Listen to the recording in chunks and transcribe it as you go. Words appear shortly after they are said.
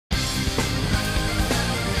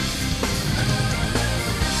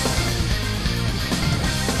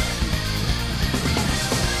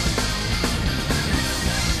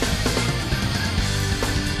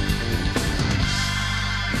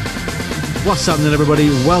What's happening, everybody?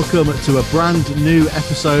 Welcome to a brand new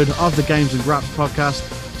episode of the Games and Graps podcast.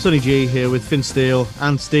 Sonny G here with Finn Steele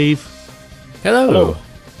and Steve. Hello.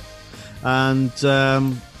 And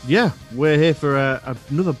we're here for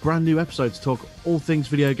another brand new episode to talk all things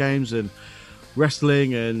video games and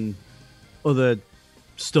wrestling and other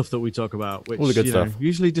stuff that we talk about, which all the good stuff.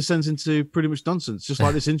 Usually descends into pretty much nonsense, just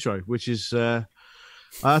like this intro, which is I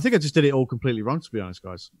think I just did it all completely wrong, to be honest,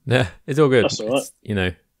 guys. Yeah, it's all good. That's all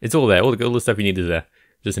right. It's all there. All the stuff you need is there.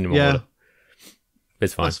 Just in the order.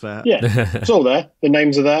 It's fine. That's fair. Yeah, it's all there. The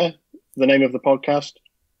names are there. The name of the podcast.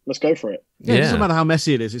 Let's go for it. Yeah, it doesn't matter how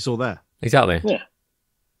messy it is, it's all there. Exactly.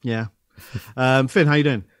 Yeah. Finn, how you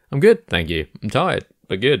doing? I'm good, thank you. I'm tired,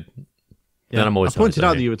 but good. Yeah, I'm always I pointed tired,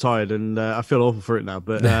 out that you were tired, and I feel awful for it now.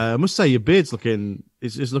 But I must say, your beard's looking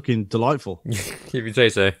delightful. If you say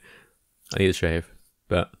so. I need a shave,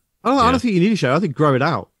 but I don't think you need a shave. I think grow it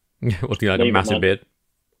out. what do you like? Leave A it, massive man. beard?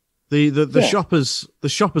 The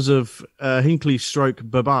shoppers of Hinkley stroke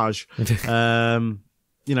Babbage,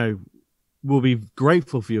 will be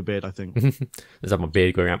grateful for your beard. I think. Let's have my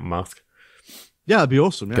beard growing out my mask. Yeah, that'd be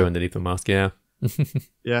awesome. Yeah, Go underneath the mask, yeah.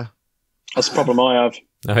 yeah. That's the problem I have.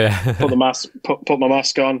 Oh yeah. Put the mask. Put my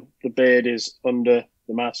mask on. The beard is under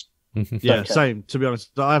the mask. Yeah, Okay. same. To be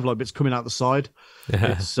honest, I have like bits coming out the side.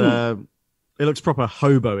 It's it looks proper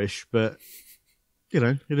hobo-ish, but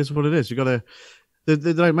it is what it is. You got to.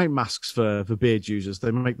 They don't make masks for beard users.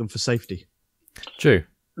 They make them for safety. True.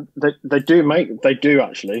 They do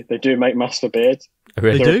actually. They do make masks for beards. Oh,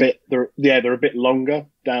 really? They They're do? they're a bit longer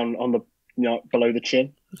down on the below the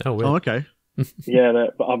chin. Oh, weird. Oh, okay. Yeah,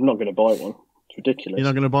 but I'm not going to buy one. It's ridiculous. You're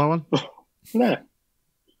not going to buy one? Do No.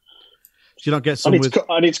 you not get I some need, with?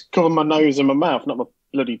 I need to cover my nose and my mouth, not my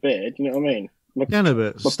bloody beard. You know what I mean? Yeah, no,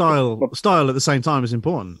 but style at the same time is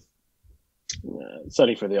important. It's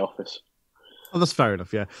only for the office. Oh, that's fair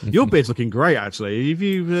enough. Yeah, your beard's looking great. Actually, have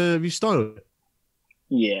you styled it?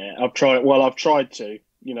 Yeah, I've tried. Well, I've tried to.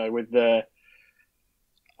 With the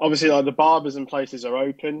obviously like the barbers and places are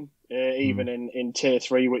open, even in tier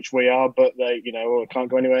 3, which we are, but they can't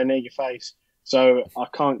go anywhere near your face, so I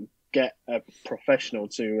can't get a professional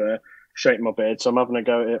to shape my beard. So I'm having a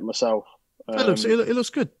go at it myself. It looks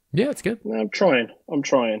good. Yeah, it's good. I'm trying.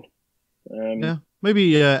 Yeah,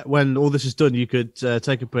 maybe when all this is done, you could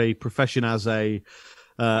take up a profession as a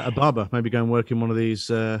barber. Maybe go and work in one of these,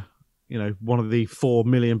 one of the 4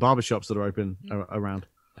 million barbershops that are open around.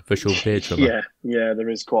 Official beard trimmer. Yeah. There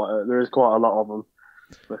is quite a lot of them.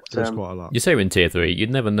 But, There's quite a lot. You say we're in tier 3. You'd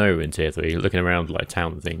never know we're in tier 3. You're looking around like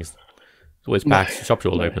town and things. It's always packed. Shops are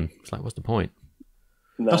all open. It's like, what's the point?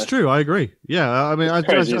 no. That's true. I agree. Yeah, I mean, I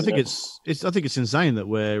crazy, think isn't I think it's insane that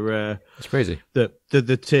we're It's crazy. that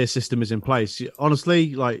the tier system is in place.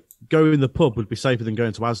 Honestly, like going in the pub would be safer than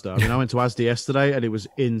going to Asda. I mean, I went to Asda yesterday and it was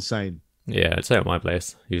insane. Yeah, I'd say at my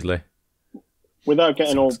place, usually. Without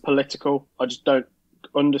getting all political, I just don't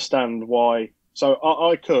understand why. So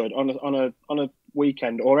I could on a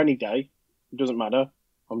weekend or any day, it doesn't matter.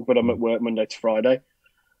 But I'm at work Monday to Friday.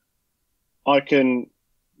 I can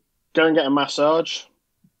go and get a massage,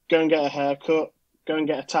 go and get a haircut, go and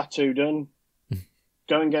get a tattoo done,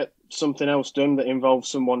 go and get something else done that involves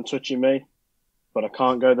someone touching me. But I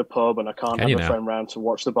can't go to the pub and I can't Can you have a now? friend round to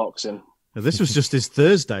watch the boxing. Now, this was just his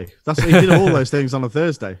Thursday. He did all those things on a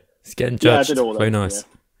Thursday. It's getting Yeah, I judged. did all that, Very nice.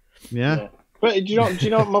 Yeah. But do you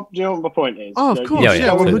know what my point is? Oh, of You course. Yeah, Yeah,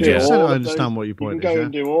 yeah. 100%. all I of understand what your point You can is. go Yeah.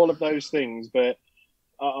 and do all of those things, but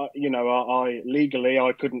I legally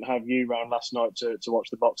I couldn't have you round last night to watch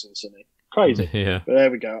the boxing, Sonny. Crazy. Yeah. But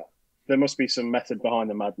there we go. There must be some method behind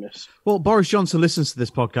the madness. Well, Boris Johnson listens to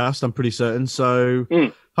this podcast, I'm pretty certain. So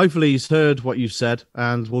hopefully he's heard what you've said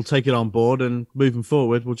and we'll take it on board. And moving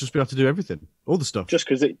forward, we'll just be able to do everything, all the stuff. Just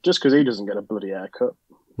because he doesn't get a bloody haircut.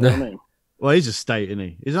 You know what I mean? Well, he's a state, isn't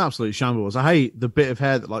he? He's an absolute shambles. I hate the bit of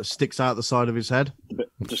hair that like sticks out the side of his head. But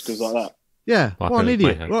just because like that. Yeah, Like what an my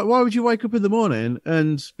idiot. hair. Why would you wake up in the morning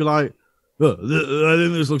and be like, oh, I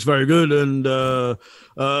think this looks very good, and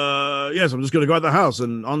yes, I'm just going to go out the house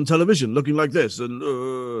and on television looking like this, and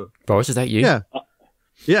Boris, is that you? yeah,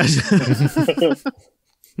 yes,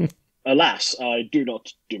 Alas, I do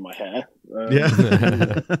not do my hair. yeah,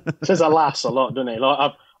 Says alas a lot, doesn't he?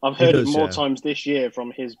 Like I've heard does, it more yeah. times this year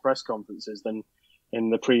from his press conferences than in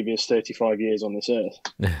the previous 35 years on this earth.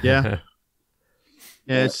 yeah.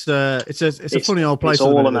 Yeah, it's a funny old place. It's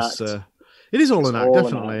all isn't an it? act. It is all an act, all an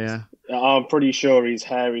definitely. act. Yeah. I'm pretty sure his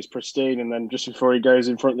hair is pristine, and then just before he goes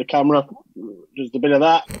in front of the camera, just a bit of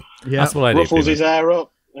that, Yeah, That's what I do. ruffles pretty his hair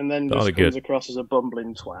up, and then That'll just be comes good. across as a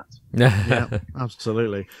bumbling twat. much. yeah,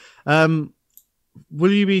 absolutely.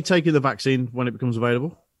 Will you be taking the vaccine when it becomes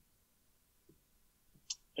available?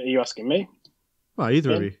 Are you asking me? Well,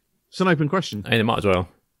 either of you. It's an open question. And it might as well.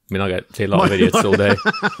 I mean, I get to see a lot of idiots all day.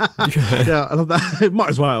 Yeah, I love that. It might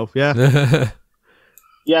as well, yeah.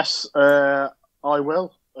 Yes, I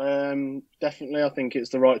will. Definitely, I think it's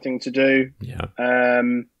the right thing to do. Yeah. I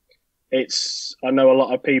know a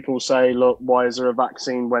lot of people say, look, why is there a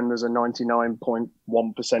vaccine when there's a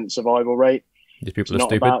 99.1% survival rate? These people It's are not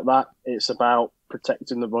stupid. about that. It's about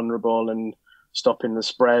protecting the vulnerable and stopping the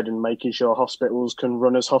spread and making sure hospitals can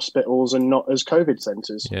run as hospitals and not as COVID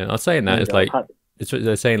centres. Yeah, I was saying that. It's like,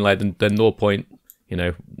 they're saying like the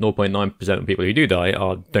 0.9% of people who do die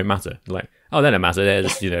don't matter. Like, oh, they don't matter. They're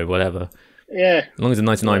just, whatever. Yeah. As long as the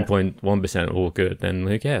 99.1% are all good, then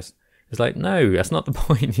who cares? It's like, no, that's not the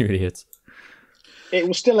point, you idiots. It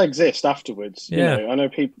will still exist afterwards. Yeah. I know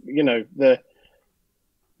people,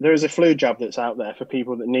 there is a flu jab that's out there for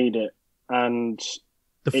people that need it. And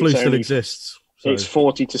The flu still exists. So. It's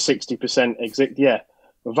 40 to 60% exist. Yeah.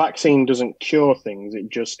 A vaccine doesn't cure things. It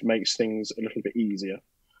just makes things a little bit easier.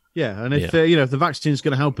 Yeah. And if the vaccine is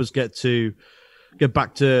going to help us get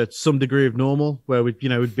back to some degree of normal where we'd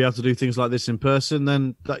be able to do things like this in person,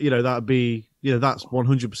 then that'd be, that's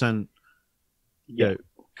 100%,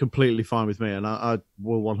 completely fine with me. And I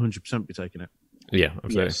will 100% be taking it. Yeah,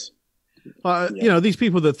 absolutely. Yes. These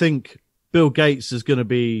people that think Bill Gates is going to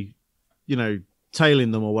be,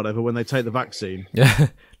 tailing them or whatever when they take the vaccine. Yeah.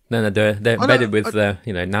 No, they're embedded with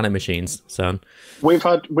nanomachines, son. We've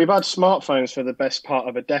had smartphones for the best part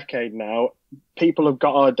of a decade now. People have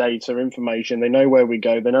got our data, information. They know where we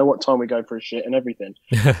go. They know what time we go for a shit and everything.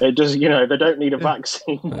 It just, they don't need a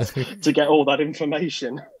vaccine to get all that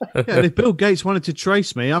information. Yeah, and if Bill Gates wanted to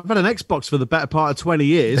trace me, I've had an Xbox for the better part of 20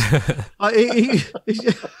 years.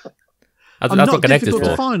 That's not what Connect is difficult for.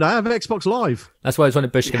 to find. I have Xbox Live. That's why it's trying to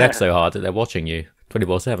push Connect so hard that they're watching you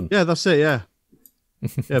 24/7. Yeah, that's it. Yeah,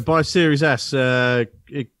 yeah. Buy Series S. Just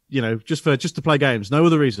to play games. No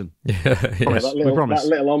other reason. Promise. We promise.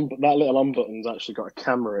 That little on button's actually got a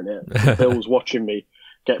camera in it. Bill's watching me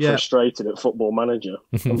get frustrated at Football Manager.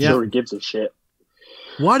 I'm sure he gives a shit.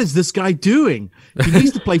 What is this guy doing? He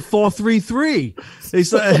needs to play 4-3-3.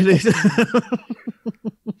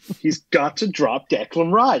 He's got to drop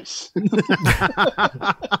Declan Rice.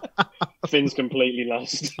 Finn's completely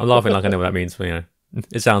lost. I'm laughing like I know what that means, but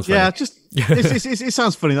it sounds funny. Yeah, it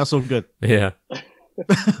sounds funny. That's all good. Yeah.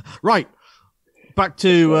 Right. Back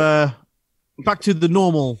to the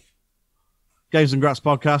normal Games and Graps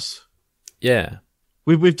podcast. Yeah.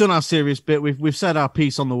 We've done our serious bit. We've said our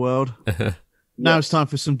piece on the world. Now it's time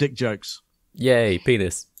for some dick jokes. Yay,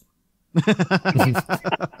 penis.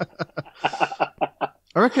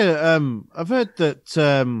 I reckon I've heard that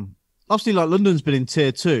obviously like London's been in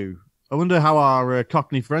tier 2. I wonder how our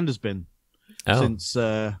Cockney friend has been since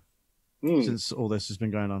all this has been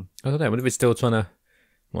going on. I don't know. What if he's still trying to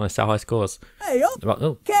want to sell high scores? Hey up!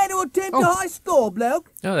 Can you attempt a high score,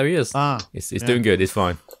 bloke? Oh, there he is. He's doing good. He's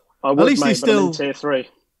fine. At least he's still in tier 3.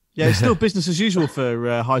 Yeah, it's still business as usual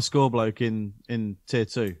for high score bloke in tier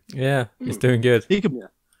 2. Yeah, he's doing good. He could,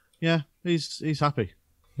 yeah, he's happy.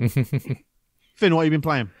 Finn, what have you been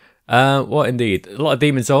playing? What indeed? A lot of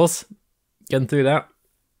Demon Souls. Getting through that.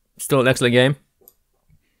 Still an excellent game.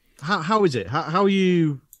 How is it? How are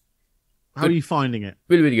you finding it?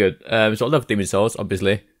 Really, really good. So I love Demon Souls,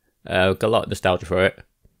 obviously. Got a lot of nostalgia for it.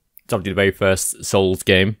 It's obviously the very first Souls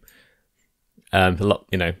game. A lot,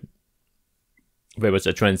 very much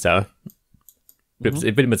a trendsetter.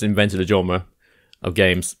 It pretty much invented a genre of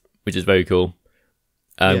games, which is very cool.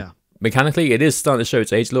 Mechanically, it is starting to show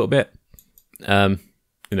its age a little bit.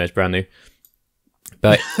 It's brand new,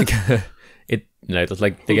 but it's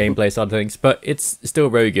like the gameplay side of things. But it's still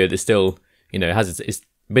very good. It's still, it's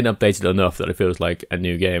been updated enough that it feels like a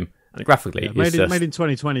new game. And graphically, made in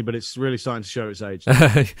 2020, but it's really starting to show its age.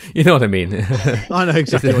 You know what I mean? I know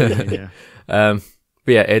exactly what you mean. Yeah.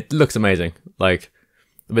 But yeah, it looks amazing. Like,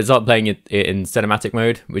 but it's not playing it in cinematic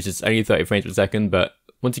mode, which is only 30 frames per second. But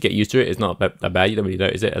once you get used to it, it's not that bad. You don't really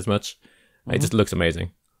notice it as much. It just looks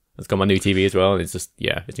amazing. It's got my new TV as well, and it's just,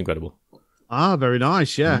 it's incredible. Very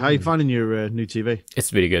nice. Yeah, how are you finding your new TV?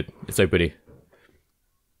 It's really good. It's so pretty.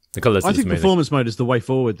 The colours. I think amazing. performance mode is the way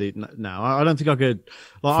forward now. I don't think I could.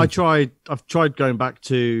 Like, I've tried going back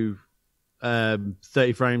to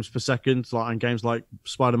 30 frames per second, like on games like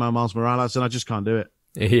Spider-Man Miles Morales, and I just can't do it.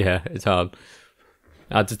 Yeah, it's hard.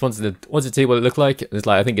 I just wanted to see what it looked like. It's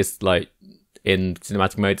like, I think it's like in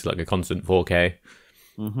cinematic mode, it's like a constant 4K.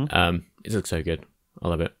 It looks so good. I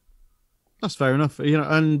love it. That's fair enough.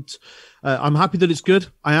 And I'm happy that it's good.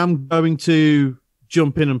 I am going to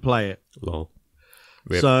jump in and play it. Lol.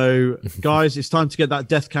 Rip. So, guys, it's time to get that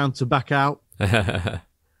death counter back out.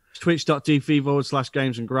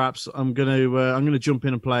 twitch.tv/games and graps. I'm gonna jump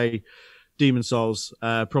in and play Demon Souls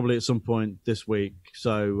probably at some point this week.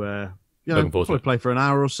 So probably play for an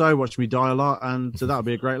hour or so, watch me die a lot, and that'll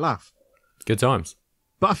be a great laugh. Good times.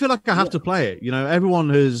 But I feel like I have to play it.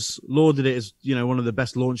 Everyone has lauded it as one of the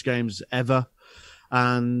best launch games ever,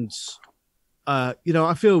 and I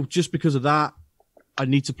feel just because of that, I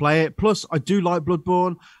need to play it. Plus, I do like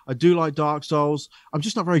Bloodborne. I do like Dark Souls. I'm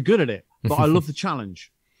just not very good at it, but I love the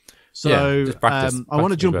challenge. So I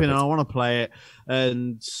want to jump in and I want to play it,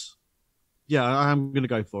 and I'm going to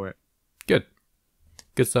go for it. Good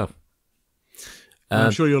stuff.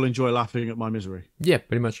 I'm sure you'll enjoy laughing at my misery. Yeah,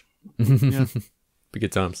 pretty much. Yeah. Be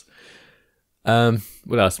good times.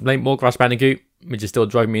 What else? More Crash Bandicoot, which is still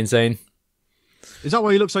driving me insane. Is that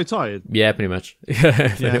why you look so tired? Yeah, pretty much.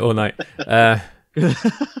 Played it all night. But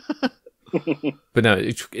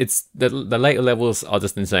no, it's the later levels are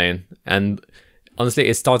just insane, and honestly,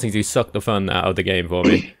 it's starting to suck the fun out of the game for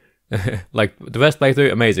me. Like the first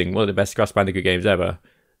playthrough, amazing, one of the best Crash Bandicoot games ever.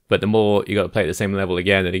 But the more you got to play the same level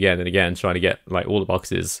again and again and again, trying to get like all the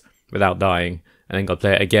boxes without dying, and then got to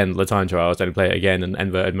play it again the time trials, and play it again in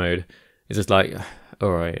inverted mode. It's just like,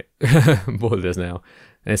 all right, I'm bored of this now,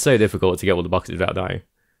 and it's so difficult to get all the boxes without dying,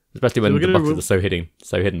 especially when the boxes are so hidden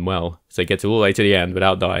well. So you get to all the way to the end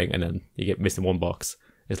without dying, and then you get missing one box.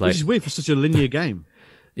 It's like, which is weird for such a linear game.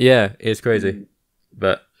 Yeah, it's crazy,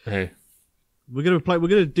 but hey. We're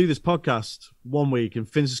gonna do this podcast one week, and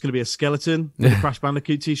Finn's just gonna be a skeleton with a Crash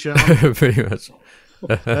Bandicoot t-shirt on. Pretty much.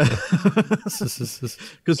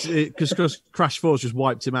 Because Crash 4 just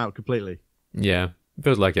wiped him out completely. Yeah,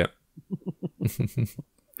 feels like it.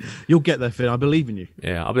 You'll get there, Finn. I believe in you.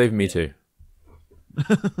 Yeah, I believe in me too.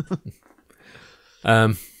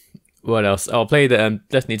 What else? I'll play the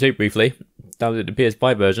Destiny 2 briefly. Downloaded the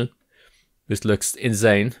PS5 version. This looks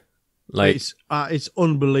insane. Like it's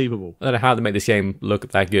unbelievable. I don't know how to make this game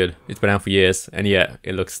look that good. It's been out for years, and yet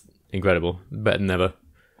it looks incredible, better than ever.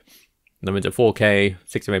 And I'm into 4K,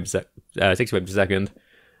 60 frames per second.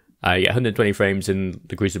 You get 120 frames in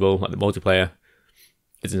the Crucible, like the multiplayer.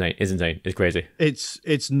 It's insane. It's insane. It's crazy.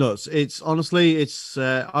 It's nuts. It's honestly,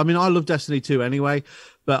 I mean, I love Destiny 2 anyway,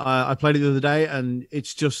 but I played it the other day, and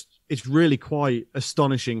it's really quite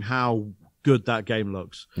astonishing how good that game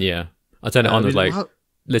looks. Yeah, I turned it on. It was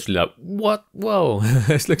literally like, what? Whoa,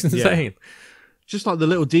 this looks insane. Yeah. Just like the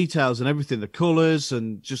little details and everything, the colors,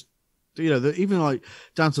 and just even like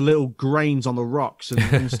down to little grains on the rocks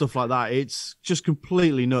and stuff like that. It's just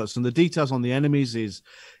completely nuts, and the details on the enemies is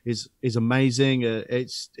amazing.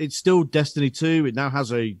 It's still Destiny 2. It now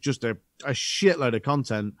has a shitload of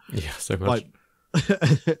content. Yeah, so much.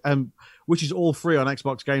 Which is all free on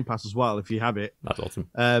Xbox Game Pass as well if you have it. That's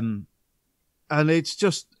awesome. And it's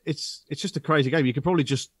just a crazy game. You could probably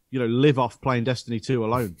just live off playing Destiny 2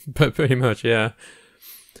 alone. But pretty much, yeah.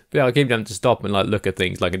 But yeah, I came down to stop and like look at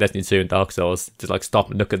things like in Destiny 2 and Dark Souls. Just like stop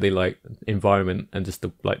and look at the like environment and just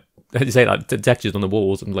the like, as you say, like the textures on the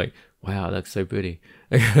walls. And like, wow, that looks so pretty.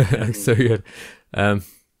 That looks so good. Yeah,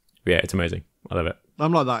 it's amazing. I love it.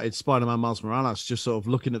 I'm like that. It's Spider-Man Miles Morales, just sort of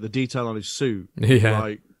looking at the detail on his suit.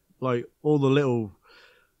 Yeah. Like all the little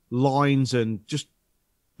lines and just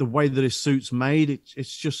the way that his suit's made.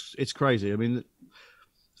 It's crazy. I mean,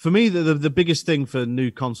 for me, the biggest thing for new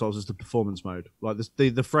consoles is the performance mode. Like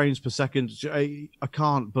the frames per second. I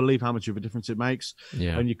can't believe how much of a difference it makes.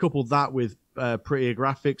 Yeah. And you couple that with prettier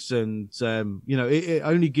graphics, and it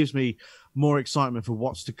only gives me more excitement for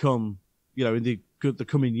what's to come. In the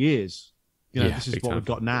coming years. This is what we've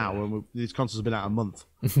got now, and these consoles have been out a month.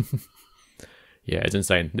 Yeah, it's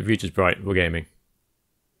insane. The future's bright for gaming.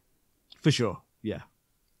 For sure. Yeah.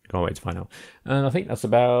 Can't wait to find out. And I think that's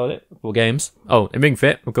about it for games. Oh, and Ring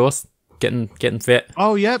Fit, of course. Getting fit.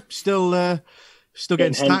 Oh, yeah. Still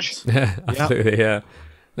getting stacked. Absolutely, yeah.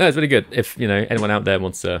 No, it's really good. If, anyone out there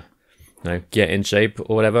wants to, get in shape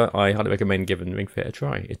or whatever, I highly recommend giving Ring Fit a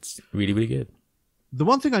try. It's really, really good. The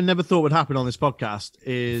one thing I never thought would happen on this podcast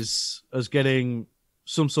is us getting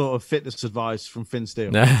some sort of fitness advice from Finn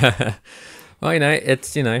Steele. Well,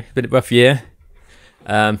 it's, been a rough year.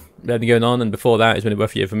 Everything going on, and before that it's been a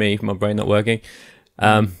rough year for me, for my brain not working.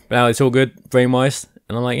 But now it's all good brain wise,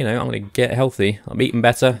 and I'm like, I'm gonna get healthy. I'm eating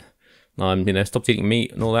better. I'm stopped eating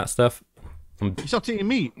meat and all that stuff. You stopped eating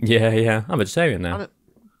meat? Yeah. I'm vegetarian now.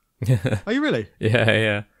 Are you really?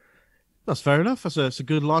 Yeah. That's fair enough. That's a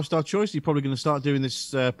good lifestyle choice. You're probably going to start doing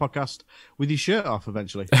this podcast with your shirt off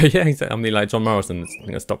eventually. Yeah, exactly. I'm like John Morrison. I'm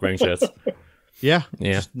gonna stop wearing shirts. Yeah.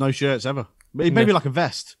 Just no shirts ever. Maybe like a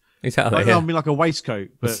vest. Exactly. I mean, like a waistcoat,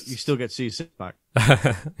 but you still get to see your sit back.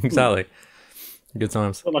 Exactly. Good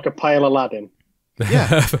times. Like a pale Aladdin.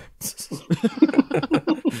 Yeah.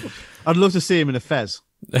 I'd love to see him in a fez.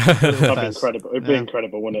 That'd be incredible. It'd be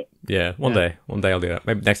incredible, wouldn't it? Yeah, one day I'll do that.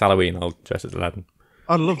 Maybe next Halloween I'll dress as Aladdin.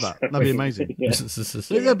 I'd love that. That'd be amazing.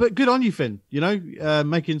 Yeah, but good on you, Finn. You know,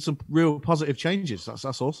 making some real positive changes.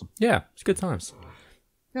 That's awesome. Yeah, it's good times.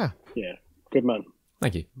 Yeah, good man.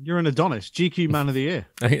 Thank you. You're an Adonis, GQ Man of the Year.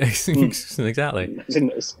 Exactly. It's in the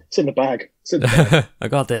bag. It's in the bag. I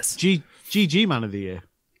got this. GG Man of the Year.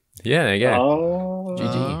 Yeah, there you go. Oh,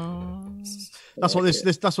 GG. That's what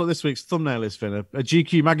that's what this week's thumbnail is, Finn. A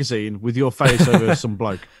GQ magazine with your face over some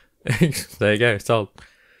bloke. There you go. Sold.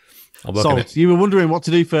 I'll work on Solved. it. You were wondering what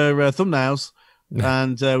to do for thumbnails,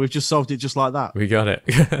 and we've just solved it just like that. We got it.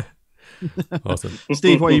 Awesome.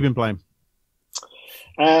 Steve, what have you been playing?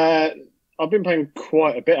 I've been playing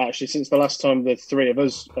quite a bit actually since the last time the three of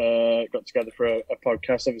us got together for a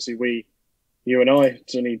podcast. Obviously, you and I,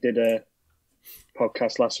 Sonny, did a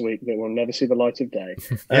podcast last week that will never see the light of day.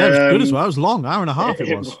 Yeah, it was good as well. It was long, hour and a half.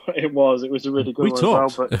 It was. It was a really good We one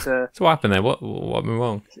talked. as well. But So what happened there? What went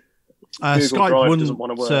wrong? Skype Drive wouldn't. doesn't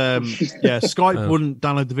want to work. Skype wouldn't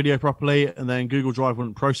download the video properly, and then Google Drive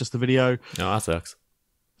wouldn't process the video. Oh, that sucks.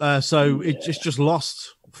 So it just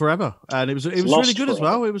lost forever, and it was really good as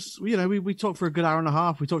well. It was, you know, we talked for a good hour and a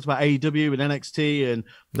half. We talked about AEW and NXT and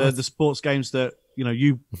the sports games that, you know,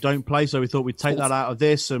 you don't play. So we thought we'd take that out of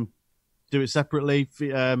this and do it separately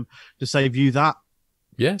to save you that.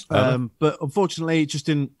 Yeah. But unfortunately, it just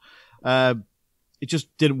didn't. It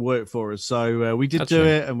just didn't work for us. So we did do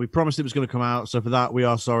it, and we promised it was going to come out. So for that, we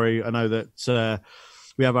are sorry. I know that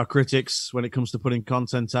we have our critics when it comes to putting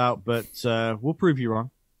content out, but we'll prove you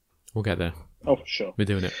wrong. We'll get there. Oh, for sure. We're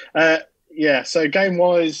doing it. So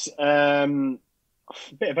game-wise, a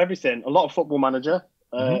bit of everything. A lot of Football Manager,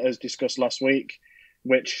 as discussed last week,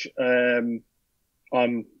 which I'm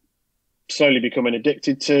slowly becoming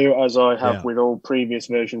addicted to, as I have with all previous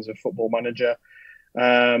versions of Football Manager.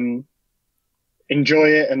 Enjoy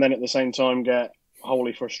it, and then at the same time get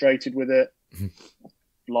wholly frustrated with it.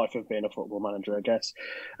 Life of being a Football Manager, I guess.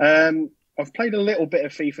 I've played a little bit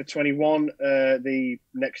of FIFA 21, the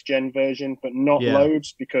next-gen version, but not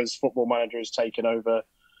loads, because Football Manager has taken over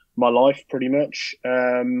my life pretty much.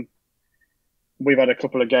 We've had a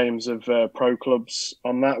couple of games of pro clubs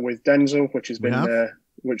on that with Denzel, which has been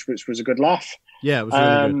which was a good laugh. Yeah, it was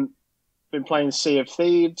really good. Been playing Sea of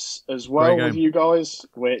Thieves as well with you guys,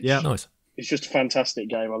 which nice. It's just a fantastic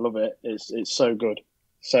game. I love it. It's so good,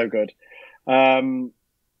 so good.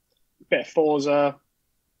 Bit of Forza.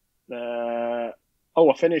 I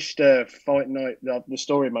finished Fight Night, the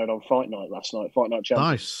story mode on Fight Night last night. Fight Night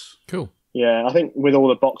Champions. Nice, cool. Yeah, I think with all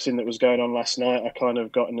the boxing that was going on last night, I kind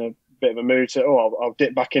of got in a bit of a mood to, I'll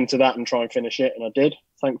dip back into that and try and finish it, and I did,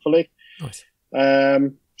 thankfully. Nice.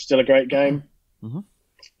 Still a great game. Mm-hmm.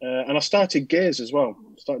 And I started Gears as well.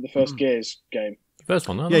 Started the first Gears game. First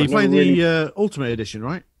one, you played the Ultimate Edition,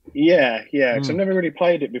 right? Yeah, because I've never really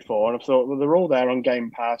played it before, and I thought, well, they're all there on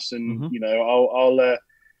Game Pass, and you know,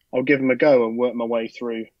 I'll give them a go and work my way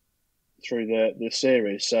through the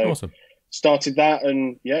series. So started that,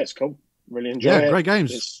 and it's cool. Really enjoy it. Yeah, great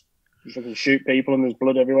games. You can shoot people, and there's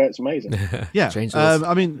blood everywhere. It's amazing.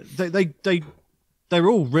 I mean, they're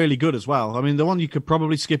all really good as well. I mean, the one you could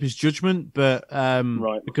probably skip is Judgment, but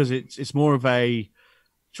because it's more of a.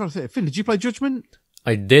 I'm trying to think, Finn, did you play Judgment?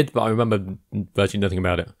 I did, but I remember virtually nothing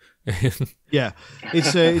about it. Yeah,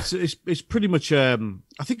 it's pretty much. I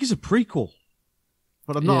think it's a prequel,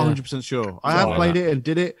 but I'm not 100% sure. I have played it and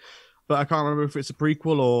did it, but I can't remember if it's a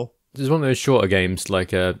prequel or. There's one of those shorter games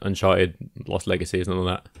like Uncharted, Lost Legacy, and all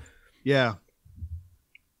that. Yeah,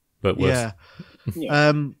 but worse.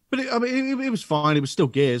 Yeah. But it was fine. It was still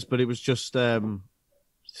Gears, but it was just. I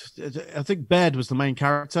think Baird was the main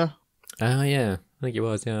character. Oh yeah, I think it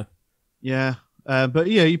was. Yeah. Yeah. But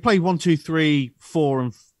yeah, you play 1, 2, 3, 4,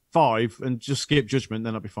 and 5, and just skip Judgment,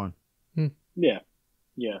 then I'll be fine. Yeah.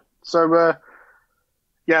 So, but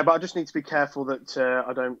I just need to be careful that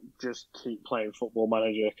I don't just keep playing Football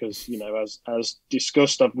Manager, because, you know, as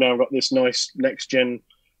discussed, I've now got this nice next-gen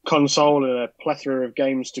console and a plethora of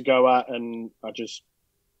games to go at, and I just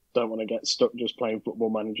don't want to get stuck just playing Football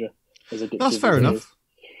Manager. As addictive That's fair enough.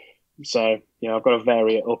 So, I've got to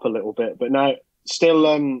vary it up a little bit. But now, still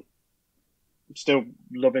loving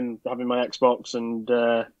having my Xbox, and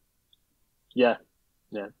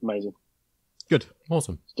amazing. Good,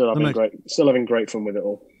 awesome. Still having great fun with it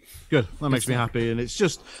all. Good, that makes me happy, and it's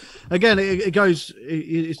just again,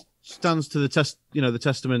 it stands to the test, the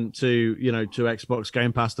testament to to Xbox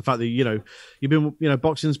Game Pass, the fact that you've been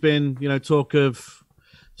boxing's been talk of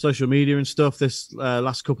social media and stuff this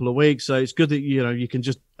last couple of weeks. So it's good that you can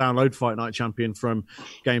just download Fight Night Champion from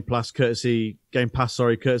Game Pass, courtesy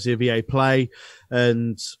of EA Play,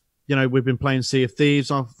 and we've been playing Sea of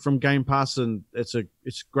Thieves from Game Pass, and it's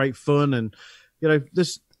great fun, and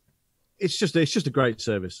it's just a great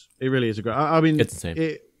service. It really is a great. I mean, it's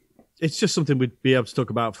insane. It's just something we'd be able to talk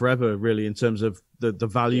about forever, really, in terms of the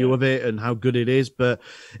value of it and how good it is. But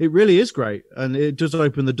it really is great, and it does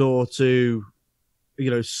open the door to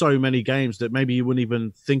so many games that maybe you wouldn't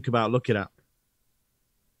even think about looking at.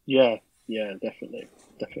 Yeah, definitely.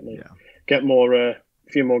 Yeah. Get a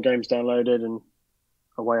few more games downloaded, and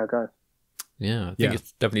away I go. Yeah, I think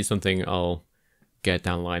it's definitely something I'll get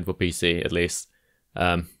down the line for PC at least.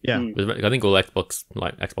 I think all Xbox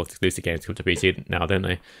exclusive games come to PC now, don't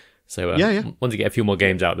they? So once you get a few more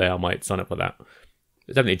games out there, I might sign up for that.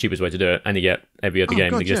 It's definitely the cheapest way to do it, and you get every other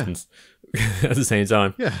game in existence at the same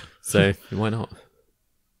time. Yeah. So why not?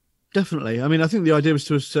 Definitely. I mean, I think the idea was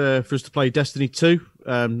for us to play Destiny 2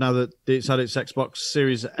 now that it's had its Xbox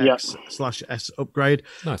Series X/S upgrade.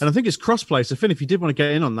 Nice. And I think it's crossplay. So, Finn, if you did want to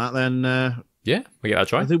get in on that, then we get that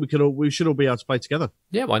try. I think we should all be able to play together.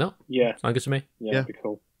 Yeah, why not? Yeah, sounds good to me. Yeah, that'd be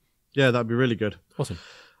cool. Yeah, that'd be really good. Awesome.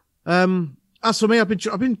 As for me, I've been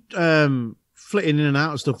flitting in and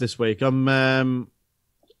out of stuff this week. I'm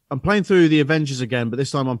playing through the Avengers again, but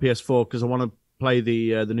this time on PS4 because I want to play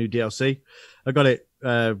the new DLC. I got it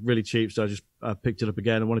really cheap, so I just picked it up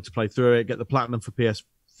again and wanted to play through it, get the platinum for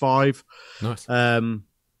PS5. Nice.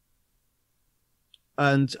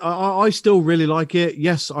 And I still really like it.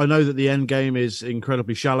 Yes, I know that the end game is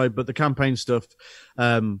incredibly shallow, but the campaign stuff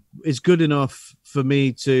is good enough for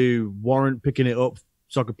me to warrant picking it up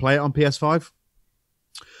so I could play it on PS5.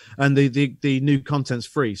 And the new content's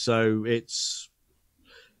free, so it's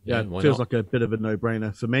feels like a bit of a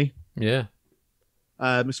no-brainer for me. Yeah.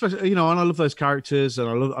 Especially, and I love those characters, and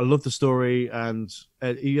I love the story, and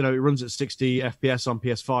it runs at 60 FPS on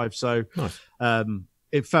PS5, so nice.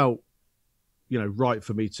 It felt, right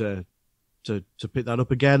for me to pick that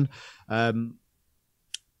up again.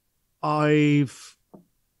 I've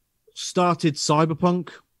started Cyberpunk.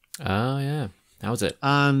 Oh yeah, how was it?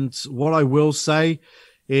 And what I will say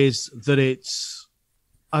is that it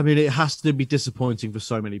has to be disappointing for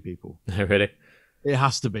so many people. Really? It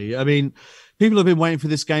has to be. I mean, people have been waiting for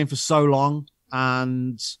this game for so long,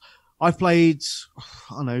 and I've played,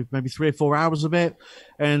 I don't know, maybe 3 or 4 hours of it,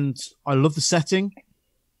 and I love the setting,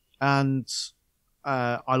 and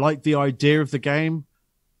I like the idea of the game,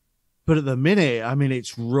 but at the minute, I mean,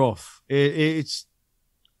 it's rough. It's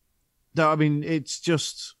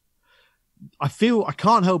just, I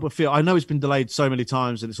can't help but feel, I know it's been delayed so many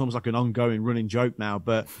times, and it's almost like an ongoing running joke now,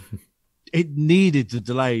 but it needed the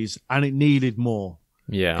delays, and it needed more.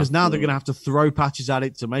 Yeah. Because now they're going to have to throw patches at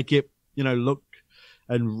it to make it, look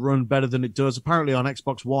and run better than it does. Apparently on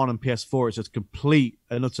Xbox One and PS4, it's a complete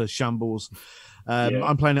and utter shambles.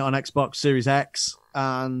 I'm playing it on Xbox Series X,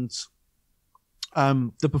 and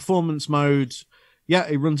the performance mode,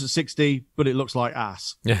 it runs at 60, but it looks like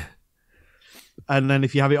ass. Yeah. And then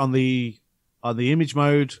if you have it on the image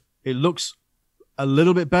mode, it looks a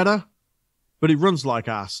little bit better, but it runs like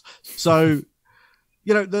ass. So,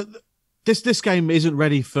 this game isn't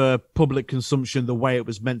ready for public consumption the way it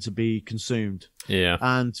was meant to be consumed. Yeah.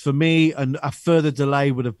 And for me, a further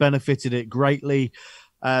delay would have benefited it greatly.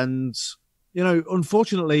 And,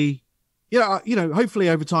 unfortunately, hopefully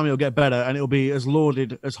over time it'll get better and it'll be as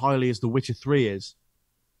lauded as highly as The Witcher 3 is.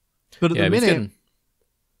 But at the minute,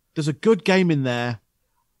 there's a good game in there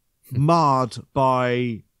marred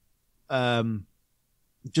by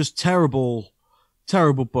just terrible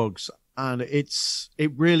bugs, and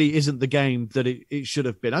it really isn't the game that it should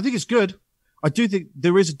have been. I think it's good. I do think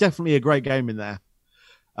there is definitely a great game in there,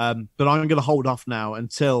 but I'm going to hold off now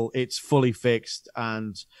until it's fully fixed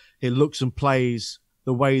and it looks and plays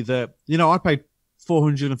the way that I paid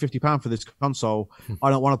 £450 for this console.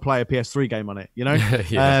 I don't want to play a PS3 game on it.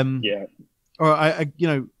 Or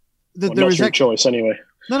there is your choice anyway.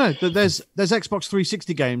 No. There's Xbox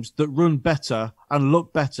 360 games that run better and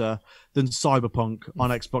look better than Cyberpunk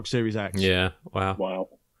on Xbox Series X. Yeah. Wow.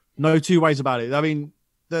 No two ways about it. I mean,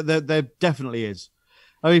 there definitely is.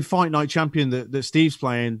 I mean, Fight Night Champion that Steve's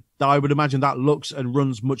playing, I would imagine that looks and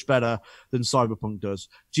runs much better than Cyberpunk does.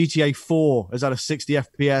 GTA 4 has had a 60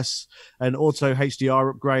 FPS and auto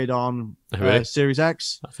HDR upgrade on Series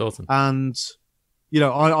X. That's awesome. And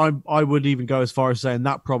I would even go as far as saying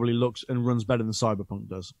that probably looks and runs better than Cyberpunk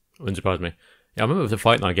does. Wouldn't surprise me. Yeah, I remember the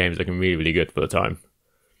Fight Night games looking really, really good for the time.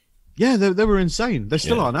 Yeah, they were insane. They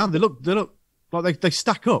still are now. They look Like they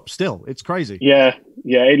stack up still. It's crazy. Yeah.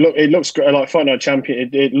 It looks great. Like Fight Night Champion,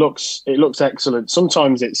 it looks excellent.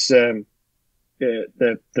 Sometimes it's the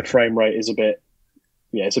frame rate is a bit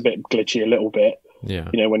glitchy a little bit. Yeah.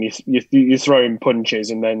 When you throw in punches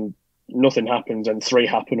and then nothing happens and 3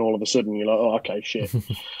 happen all of a sudden, you're like, oh, okay, shit.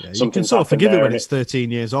 Yeah, you can sort of forgive it when it's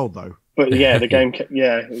 13 years old, though. But yeah, the game,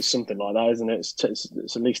 it's something like that, isn't it?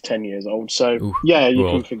 It's at least 10 years old. So Ooh, you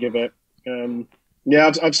can forgive it.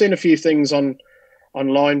 I've seen a few things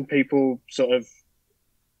online, people sort of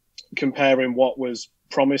comparing what was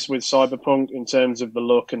promised with Cyberpunk in terms of the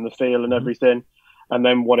look and the feel and everything, and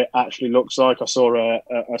then what it actually looks like. I saw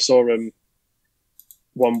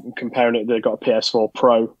one comparing it. They got a PS4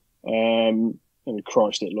 Pro, and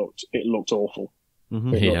Christ, it looked awful.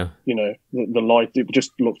 Mm-hmm. The light, it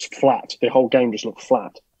just looked flat. The whole game just looked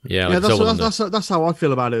flat. Yeah, that's how I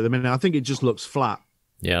feel about it at the minute. I think it just looks flat.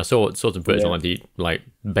 Yeah, I saw some footage on the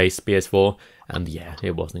base PS4, and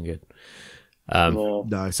it wasn't good.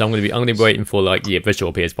 No. So I'm gonna be waiting for the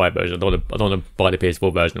official PS5 version. I don't want to buy the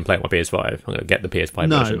PS4 version and play it on my PS5. I'm gonna get the PS5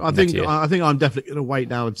 version. No, I think I'm definitely gonna wait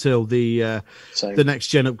now until the next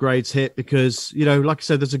gen upgrades hit, because like I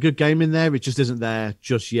said, there's a good game in there. It just isn't there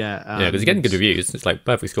just yet. Because it's getting good reviews. It's like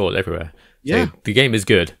perfect scores everywhere. Yeah, so the game is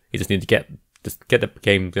good. You just need to get the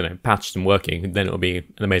game patched and working, and then it'll be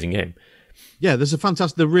an amazing game. Yeah,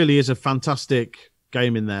 there really is a fantastic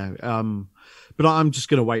game in there. But I'm just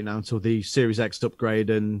going to wait now until the Series X upgrade,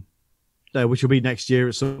 and which will be next year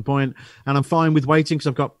at some point. And I'm fine with waiting because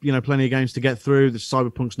I've got plenty of games to get through. The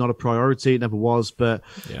Cyberpunk's not a priority; it never was. But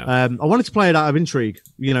I wanted to play it out of intrigue,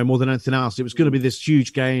 more than anything else. It was going to be this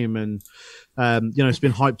huge game, and it's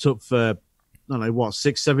been hyped up for I don't know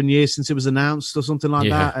 6-7 years since it was announced or something like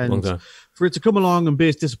that. And for it to come along and be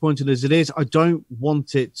as disappointing as it is, I don't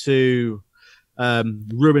want it to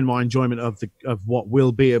ruin my enjoyment of what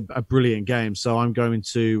will be a brilliant game. So I'm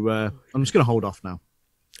just going to hold off now.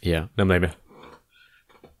 Yeah, no, maybe.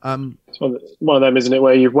 It's one of them, isn't it,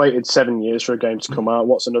 where you've waited 7 years for a game to come out?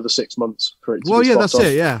 What's another 6 months for it to be that's off?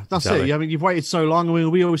 it. Yeah, that's it. I mean, you've waited so long. I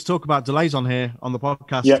mean, we always talk about delays on here on the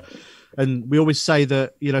podcast. Yeah. And we always say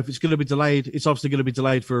that, if it's going to be delayed, it's obviously going to be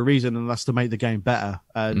delayed for a reason, and that's to make the game better.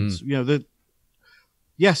 And,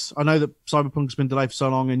 yes, I know that Cyberpunk's been delayed for so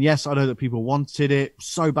long, and yes, I know that people wanted it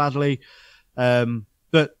so badly.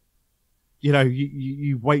 But,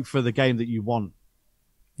 you wait for the game that you want.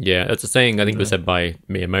 Yeah, that's a saying I think was said by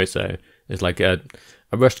Miyamoto. It's like a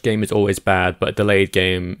rushed game is always bad, but a delayed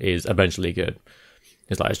game is eventually good.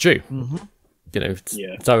 It's true. Mm-hmm.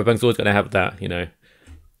 Cyberpunk's always going to have that,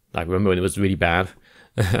 remember when it was really bad,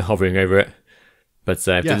 hovering over it. But if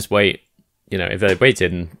they just wait, if they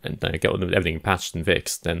waited and get everything patched and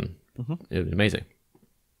fixed, then it would be amazing.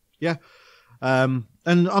 Yeah. And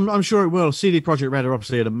I'm sure it will. CD Projekt Red are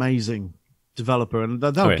obviously an amazing developer, and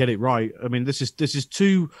they'll get it right. I mean, this is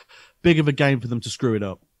too big of a game for them to screw it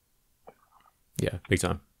up. Yeah, big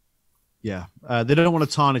time. Yeah. They don't want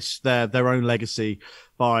to tarnish their own legacy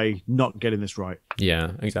by not getting this right.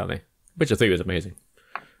 Yeah, exactly. Which I think was amazing.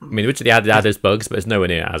 I mean, Witcher had its bugs, but it's nowhere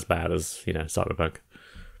near as bad as Cyberpunk.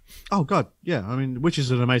 Oh god, yeah. I mean, which is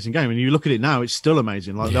an amazing game, and you look at it now, it's still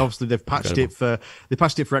amazing. Obviously they've patched it for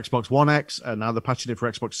Xbox One X, and now they're patching it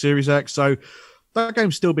for Xbox Series X. So that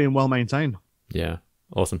game's still being well maintained. Yeah,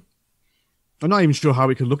 awesome. I'm not even sure how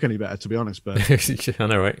it could look any better, to be honest. But I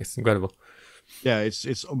know, right? It's incredible. Yeah,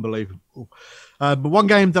 it's unbelievable. But one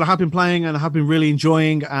game that I have been playing and I have been really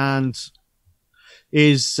enjoying and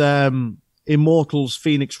is Immortals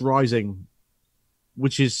Phoenix Rising,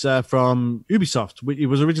 which is from Ubisoft. It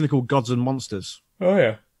was originally called Gods and Monsters. Oh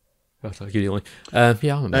yeah, that's like you.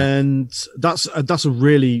 And that's a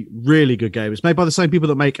really, really good game. It's made by the same people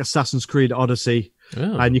that make Assassin's Creed Odyssey,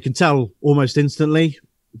 and you can tell almost instantly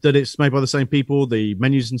that it's made by the same people. The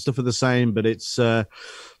menus and stuff are the same, but it's so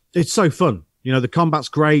fun. The combat's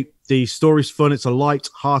great. The story's fun. It's a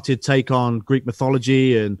light-hearted take on Greek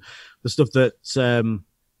mythology and the stuff that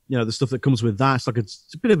the stuff that comes with that.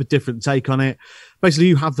 It's a bit of a different take on it. Basically,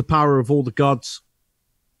 you have the power of all the gods,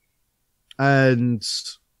 and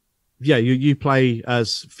you play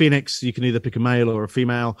as Phoenix. You can either pick a male or a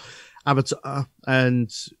female avatar,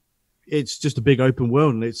 and it's just a big open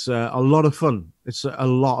world, and it's a lot of fun. It's a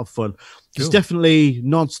lot of fun. Cool. There's definitely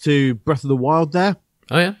nods to Breath of the Wild there.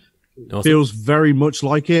 Oh yeah. Awesome. Feels very much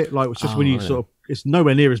like it. Like it's just when you it's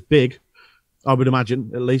nowhere near as big, I would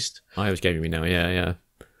imagine, at least. I was gaming me now, yeah.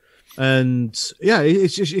 And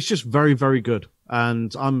it's just very, very good.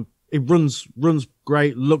 And it runs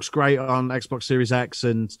great, looks great on Xbox Series X,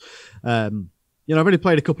 and I've only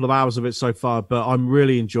played a couple of hours of it so far, but I'm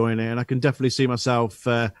really enjoying it, and I can definitely see myself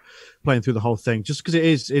playing through the whole thing just because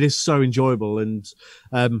it is so enjoyable. And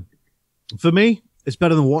for me, it's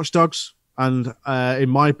better than Watch Dogs, and in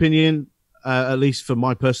my opinion, at least for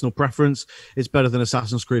my personal preference, it's better than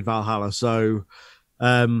Assassin's Creed Valhalla. So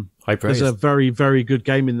there's a very, very good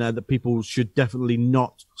game in there that people should definitely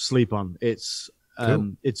not sleep on. It's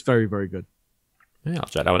very, very good. Yeah, I'll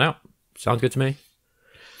check that one out. Sounds good to me.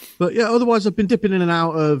 But yeah, otherwise I've been dipping in and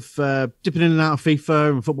out of FIFA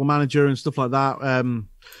and Football Manager and stuff like that. And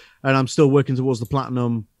I'm still working towards the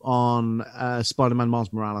platinum on Spider-Man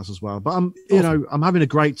Miles Morales as well. But I'm having a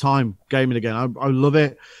great time gaming again. I love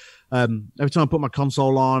it. Every time I put my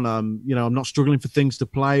console on, I'm not struggling for things to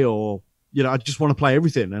play, or I just want to play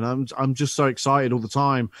everything, and I'm just so excited all the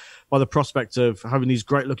time by the prospect of having these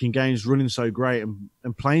great looking games running so great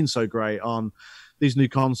and playing so great on these new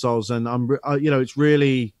consoles. And it's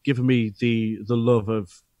really given me the love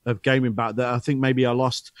of gaming back that I think maybe I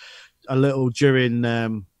lost a little during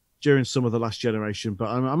some of the last generation. But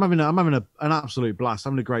I'm having an absolute blast.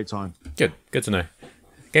 I'm having a great time. Good to know.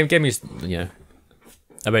 Gaming is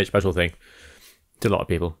a very special thing to a lot of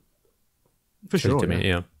people. For sure. To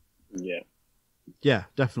me, yeah,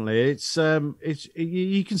 definitely. It's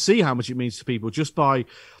you can see how much it means to people just by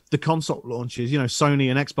the console launches.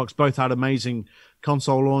 Sony and Xbox both had amazing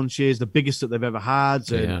console launches, the biggest that they've ever had,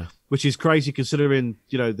 which is crazy considering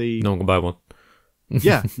no one can buy one.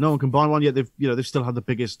 Yeah, no one can buy one yet. They've still had the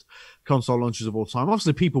biggest console launches of all time.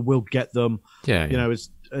 Obviously, people will get them. As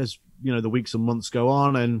the weeks and months go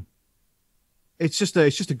on, and it's just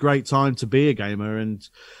a great time to be a gamer. And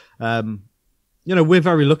we're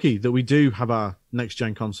very lucky that we do have our next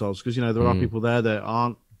gen consoles, because there are people there that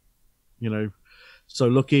aren't so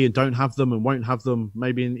lucky and don't have them and won't have them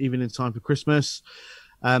maybe even in time for Christmas.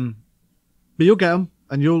 But you'll get them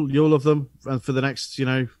and you'll love them for the next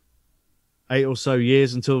 8 or so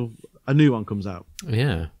years until a new one comes out.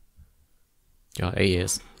 Yeah. 8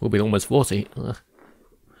 years. We'll be almost 40. Ugh.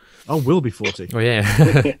 Oh, we'll be 40. Oh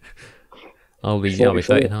yeah. I'll be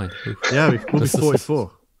 39. Yeah, we'll be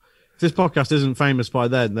 44. If this podcast isn't famous by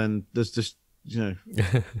then there's just no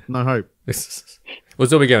hope. We'll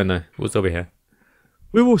still be going though. We'll still be here.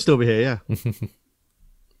 We will still be here, yeah.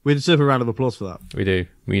 We deserve a round of applause for that. We do.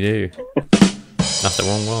 That's the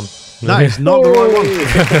wrong one. That is not the right one.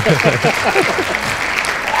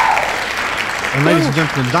 And ladies and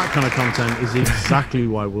gentlemen, that kind of content is exactly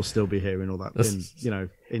why we'll still be here and all that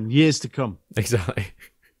in years to come. Exactly.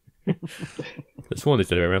 Just wanted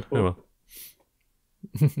to do it around. Oh well.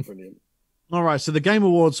 Brilliant. All right, so the Game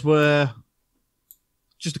Awards were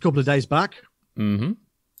just a couple of days back. Mm-hmm.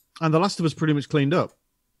 And The Last of Us pretty much cleaned up.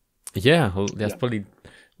 Yeah, well, that's probably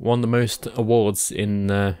one of the most awards in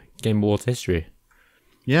Game Awards history.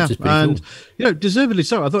 Yeah, and cool. Deservedly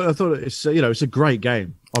so. I thought it's it's a great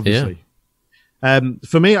game, obviously. Yeah.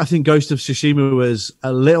 For me, I think Ghost of Tsushima was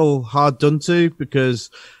a little hard done to, because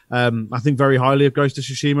I think very highly of Ghost of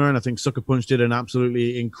Tsushima, and I think Sucker Punch did an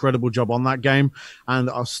absolutely incredible job on that game, and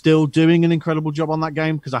are still doing an incredible job on that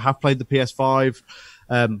game, because I have played the PS5.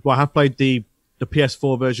 I have played the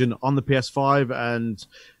PS4 version on the PS5, and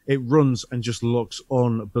it runs and just looks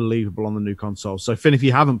unbelievable on the new console. So, Finn, if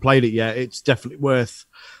you haven't played it yet, it's definitely worth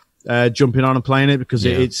jumping on and playing it, because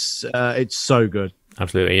it's so good.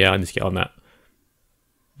 Absolutely, yeah, I need to get on that.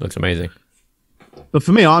 Looks amazing. But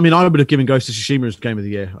for me, I would have given Ghost of Tsushima as Game of the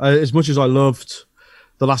Year. As much as I loved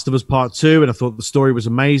The Last of Us Part 2, and I thought the story was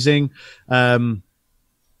amazing, and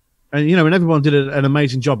and everyone did an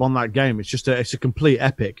amazing job on that game. It's a complete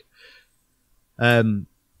epic. I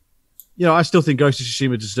still think Ghost of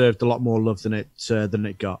Tsushima deserved a lot more love than it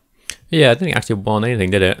got. Yeah, I didn't actually won anything,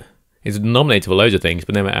 did it? It's nominated for loads of things,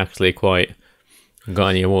 but never actually quite got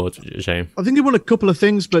any awards, which is a shame. I think it won a couple of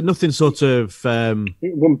things, but nothing sort of...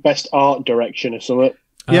 It won Best Art Direction or something.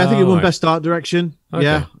 Yeah, I think it won Best Art Direction. Okay.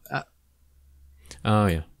 Yeah.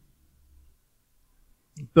 Yeah.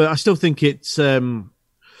 But I still think it's... I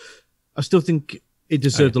still think it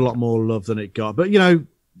deserved a lot more love than it got. But,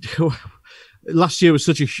 last year was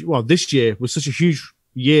this year was such a huge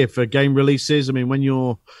year for game releases. I mean, when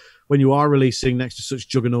you are releasing next to such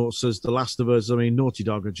juggernauts as The Last of Us, I mean, Naughty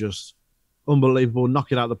Dog are just unbelievable,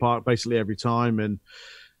 knock it out of the park basically every time. And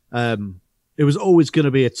it was always going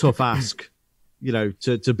to be a tough ask,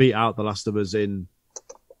 to beat out The Last of Us in,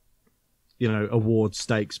 award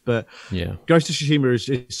stakes. But yeah, Ghost of Tsushima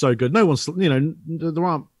is so good. No one's, there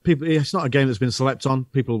aren't people. It's not a game that's been slept on.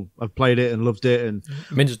 People have played it and loved it. And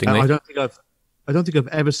interestingly, I don't think I've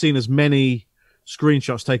ever seen as many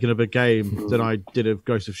screenshots taken of a game than I did of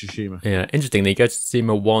Ghost of Tsushima. Yeah, interestingly, Ghost of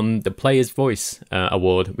Tsushima won the Player's Voice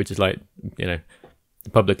award, which is like,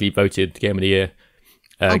 publicly voted Game of the Year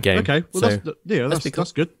game. Okay, well, So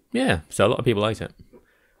that's good. Yeah, so a lot of people liked it.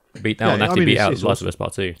 Beat out Last of Us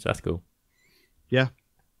Part 2, so that's cool. Yeah,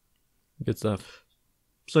 Good stuff.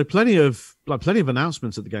 so plenty of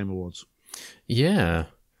announcements at the Game Awards. Yeah.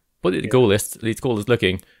 But the coolest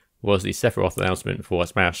looking was the Sephiroth announcement for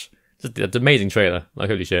Smash. It's an amazing trailer. Like,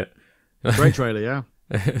 holy shit. Great trailer, yeah.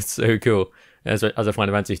 It's so cool. As a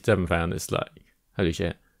Final Fantasy 7 fan, it's like, holy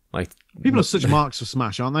shit. Like, People are such marks for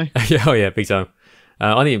Smash, aren't they? yeah, oh yeah, big time.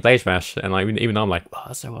 I didn't even play Smash, and like even I'm like, wow,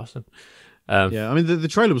 that's so awesome. Yeah, I mean the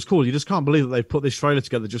trailer was cool. You just can't believe that they've put this trailer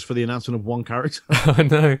together just for the announcement of one character. I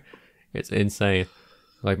know, it's insane.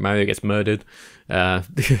 Like Mario gets murdered.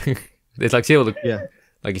 It's like see all the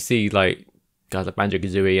like you see like guys like Banjo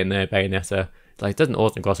Kazooie and their Bayonetta. Like it does an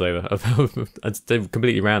awesome crossover. It's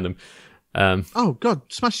completely random. Oh god,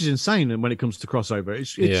 Smash is insane when it comes to crossover.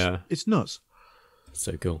 It's nuts.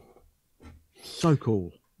 So cool. So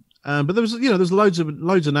cool. But there's loads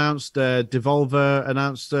announced. Devolver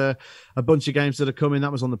announced a bunch of games that are coming.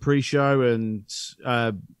 That was on the pre-show, and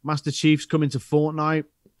Master Chief's coming to Fortnite.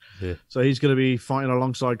 Yeah. So he's going to be fighting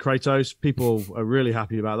alongside Kratos. People are really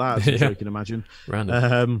happy about that, as you can imagine.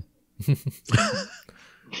 Random.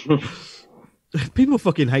 People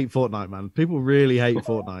fucking hate Fortnite, man. People really hate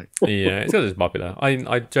Fortnite. Yeah, it's because it's popular.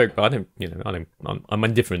 I joke, but I'm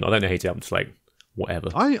indifferent. I don't hate it. I'm just like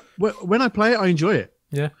whatever. When I play it, I enjoy it.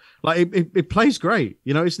 Yeah, like it plays great.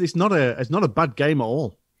 It's not a bad game at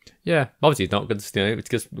all. Yeah, obviously it's not because it's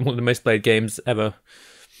just one of the most played games ever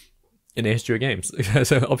in the history of games.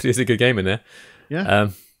 So obviously it's a good game in there. Yeah.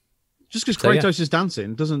 Just because Kratos is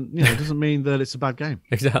dancing doesn't mean that it's a bad game.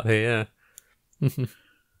 Exactly. Yeah.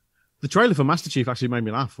 The trailer for Master Chief actually made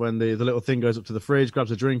me laugh when the little thing goes up to the fridge,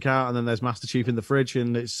 grabs a drink out, and then there's Master Chief in the fridge,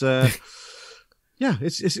 and it's.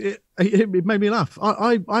 It made me laugh.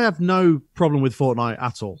 I have no problem with Fortnite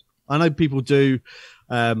at all. I know people do,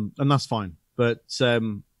 and that's fine. But I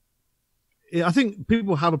think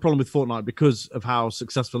people have a problem with Fortnite because of how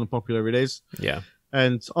successful and popular it is. Yeah.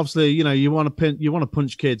 And obviously, you want to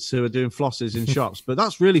punch kids who are doing flosses in shops, but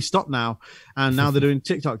that's really stopped now. And now they're doing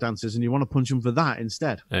TikTok dances, and you want to punch them for that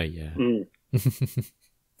instead. Oh yeah.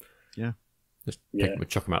 Yeah. Just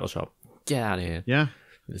chuck them out of the shop. Get out of here. Yeah.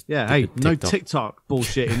 Hey, no TikTok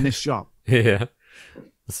bullshit in this shop. Yeah.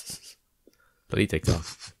 Bloody TikTok.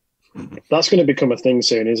 That's going to become a thing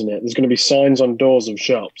soon, isn't it? There's going to be signs on doors of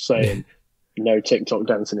shops saying no TikTok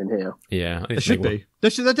dancing in here. Yeah. There should be. There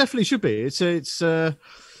definitely should be. It's I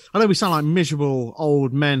know we sound like miserable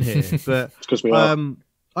old men here, but because we are.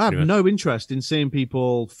 I have no interest in seeing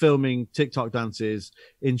people filming TikTok dances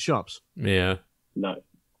in shops. Yeah. No.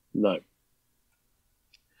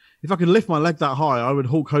 If I could lift my leg that high, I would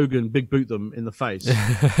Hulk Hogan big boot them in the face.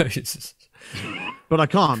 But I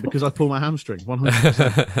can't because I pull my hamstring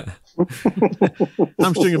 100%.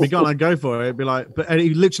 Hamstring would be gone. I'd go for it. It'd be like, and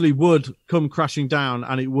it literally would come crashing down,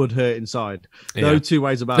 and it would hurt inside. No two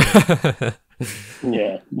ways about it.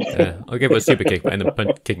 Yeah. I'll give it a super kick, but end up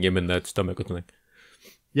kicking him in the stomach or something.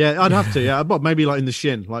 Yeah, I'd have to. Yeah, but maybe like in the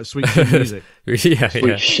shin, like sweet chin music.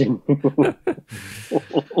 Shin.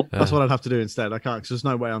 That's what I'd have to do instead. I can't, because there's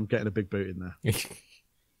no way I'm getting a big boot in there.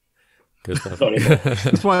 Good stuff.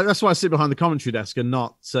 That's why I sit behind the commentary desk and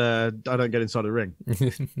not. I don't get inside the ring.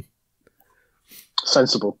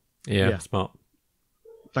 Sensible. Yeah, smart.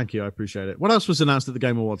 Thank you, I appreciate it. What else was announced at the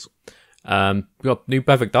Game Awards? We got new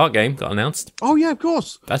Perfect Dark game got announced. Oh yeah, of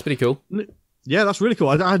course. That's pretty cool. Yeah, that's really cool.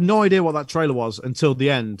 I had no idea what that trailer was until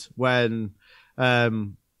the end when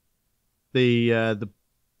the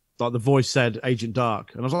voice said Agent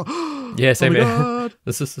Dark, and I was like, oh, yeah, same here. God.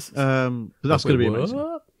 But that's going to be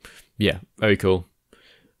amazing. Yeah, very cool.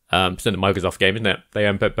 It's a Microsoft game, isn't it? They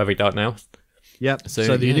own Perfect Dark now. Yep.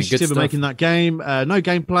 So the initiative of making that game, no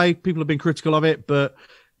gameplay. People have been critical of it, but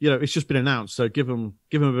it's just been announced. So give them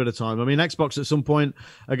a bit of time. I mean, Xbox at some point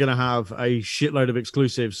are going to have a shitload of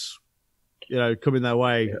exclusives, coming their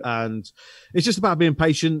way, and it's just about being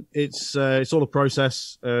patient. It's all a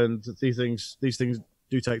process, and these things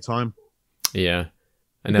do take time. Yeah,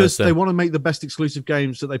 because they want to make the best exclusive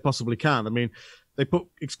games that they possibly can. I mean, they put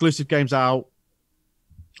exclusive games out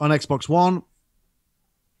on Xbox One,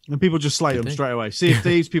 and people just slate them straight away. Sea of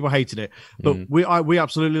Thieves, people hated it, but we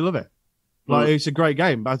absolutely love it. Like it's a great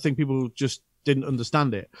game, but I think people just didn't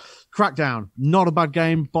understand it. Crackdown, not a bad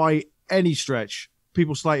game by any stretch.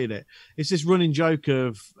 People slated it. It's this running joke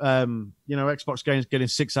of Xbox games getting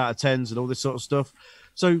 6 out of 10s and all this sort of stuff.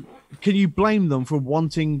 So can you blame them for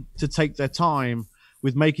wanting to take their time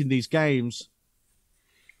with making these games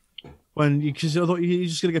Because I thought you're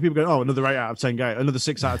just going to get people going, oh, another 8 out of 10 game, another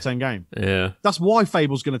 6 out of 10 game. Yeah. That's why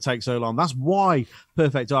Fable's going to take so long. That's why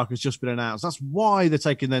Perfect Dark has just been announced. That's why they're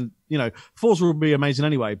taking then, Forza will be amazing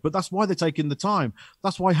anyway, but that's why they're taking the time.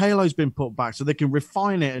 That's why Halo's been put back so they can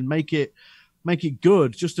refine it and make it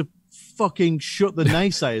good just to fucking shut the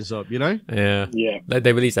naysayers up, Yeah. Yeah.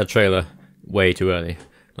 They released that trailer way too early.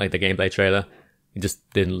 Like the gameplay trailer. It just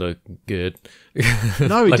didn't look good.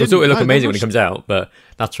 No, it like, didn't. It look amazing when it comes out, but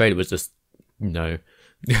that trailer was just no.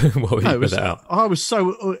 What would you put that out? I was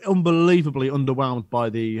so unbelievably underwhelmed by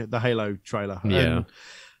the Halo trailer. Yeah. And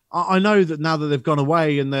I know that now that they've gone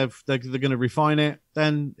away and they're going to refine it,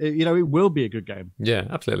 then it will be a good game. Yeah,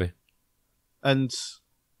 absolutely. And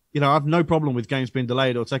I have no problem with games being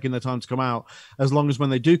delayed or taking their time to come out, as long as when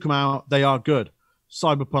they do come out, they are good.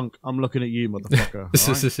 Cyberpunk, I'm looking at you, motherfucker.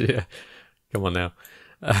 Right? Yeah. Come on now.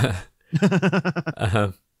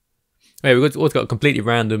 Hey, we've also got a completely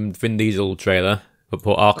random Vin Diesel trailer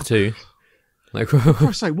for Arc 2. Like, for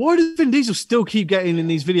Christ's sake, why does Vin Diesel still keep getting in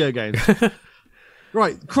these video games?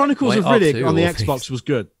 Right, Chronicles of Riddick on the Xbox was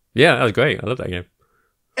good. Yeah, that was great. I love that game.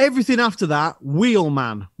 Everything after that,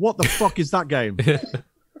 Wheelman. What the fuck is that game?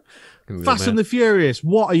 Fast and the Furious.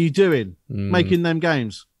 What are you doing making them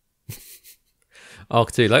games?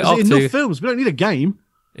 Arc 2. Like, Arc Arc 2. 2. Films. We don't need a game.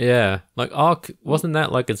 Yeah. Like, Arc, wasn't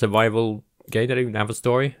that like a survival game that didn't even have a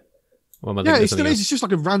story? Yeah, it still is. It's just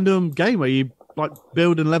like a random game where you like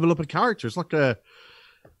build and level up a character. It's like a...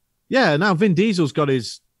 Yeah, now Vin Diesel's got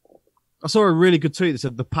his... I saw a really good tweet that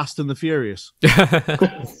said, The Fast and the Furious.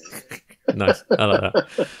 Nice. I like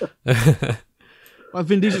that. Like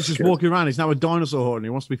Vin Diesel's just walking around. He's now a dinosaur horn. He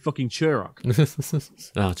wants to be fucking Churrock.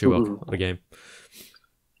 Churrock, the game.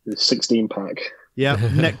 The 16-pack. Yeah,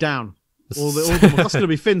 neck down. All the, that's going to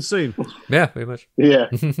be Finn soon. Yeah, pretty much. Yeah.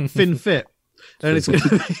 Finn Fit. And it's going to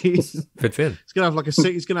be... Finn. It's going to have like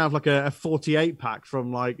he's going to have like a 48-pack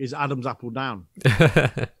from like his Adam's apple down.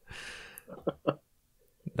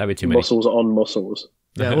 That'd be too many. Muscles on muscles.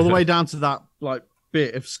 Yeah, all the way down to that like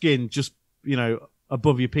bit of skin just,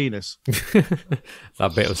 above your penis.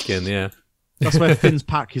 That bit of skin, yeah. That's where Finn's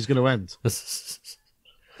pack is going to end.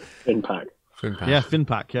 Fin pack. Yeah, Finn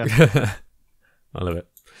pack, yeah. I love it.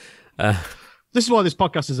 This is why this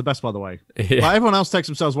podcast is the best, by the way. Yeah. Like, everyone else takes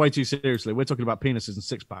themselves way too seriously. We're talking about penises and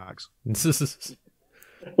six packs. That's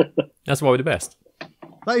why we're the best.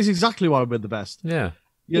 That is exactly why we're the best. Yeah.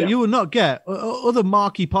 You will not get other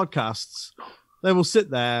marquee podcasts. They will sit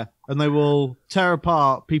there and they will tear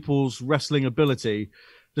apart people's wrestling ability,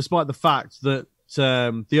 despite the fact that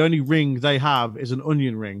the only ring they have is an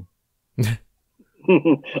onion ring.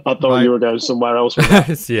 I thought you were going somewhere else with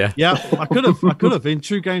that. Yeah, I could have. In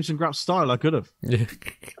true Games and Graps style, I could have. Yeah.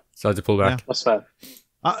 So I had to pull back. Yeah. That's fair.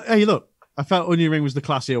 Hey, look, I felt onion ring was the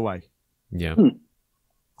classier way. Yeah.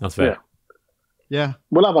 That's fair. Yeah.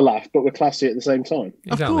 We'll have a laugh, but we're classy at the same time.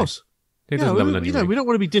 Exactly. Of course. We don't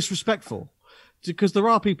want to be disrespectful, because there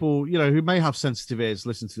are people, who may have sensitive ears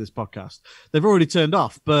listen to this podcast. They've already turned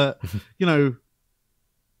off, but,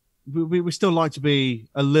 we still like to be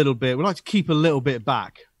a little bit, we like to keep a little bit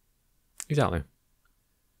back. Exactly.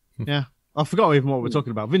 Yeah. I forgot even what we're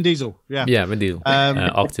talking about. Vin Diesel. Yeah. Yeah, Vin Diesel.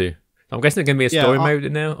 Arc 2. I'm guessing there's going to be a story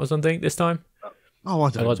mode now or something this time. Oh,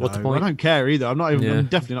 I don't know. What's the point? I don't care either. I'm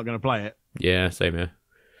definitely not going to play it. Yeah, same here.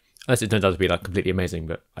 Unless it turns out to be like completely amazing,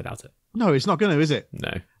 but I doubt it. No, it's not going to, is it?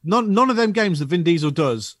 No. None of them games that Vin Diesel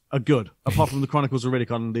does are good, apart from the Chronicles of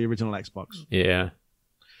Riddick on the original Xbox. Yeah.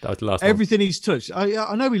 That was the last Everything he's touched.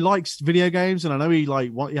 I know he likes video games, and I know he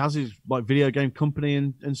has his video game company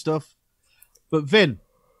and stuff. But Vin,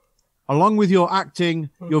 along with your acting,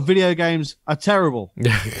 your video games are terrible.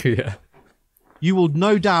 Yeah. You will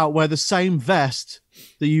no doubt wear the same vest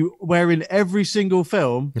that you wear in every single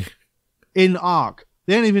film in Arc.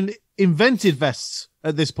 They ain't even invented vests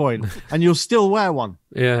at this point, and you'll still wear one.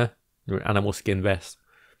 Yeah. Animal skin vest.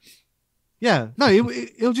 Yeah. No,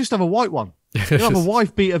 he'll just have a white one. He'll have a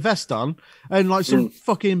wife beater vest on and like some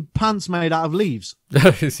fucking pants made out of leaves.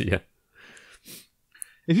 Yeah.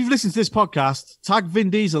 If you've listened to this podcast, tag Vin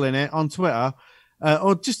Diesel in it on Twitter,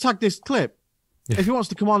 or just tag this clip. If he wants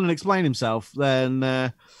to come on and explain himself, then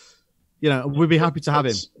we'd be happy to have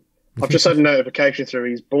him. I've just had a notification through.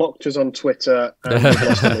 He's blocked us on Twitter. And we've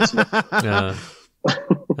lost a listener.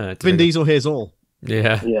 Vin Diesel hears all.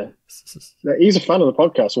 Yeah. Yeah. He's a fan of the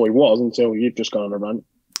podcast, or he was, until you've just gone on a rant.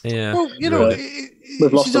 Yeah. Well,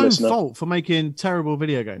 it's his own fault for making terrible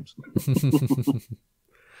video games.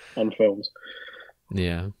 And films.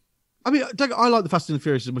 Yeah. I mean, I like the Fast and the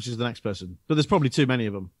Furious as much as the next person, but there's probably too many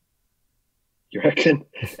of them. You reckon?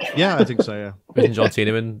 Yeah, I think so, yeah. Isn't John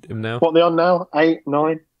Cena in him now? What are they on now? 8,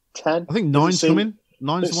 9, 10? I think 9's coming.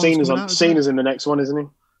 Nine's the one that's coming out, Cena's in the next one, isn't he?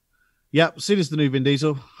 Yep, Cena's the new Vin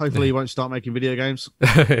Diesel. Hopefully he won't start making video games.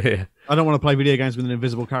 Yeah. I don't want to play video games with an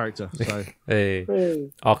invisible character. So Hey.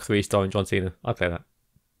 Arc 3 starring John Cena. I'd play that.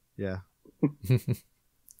 yeah.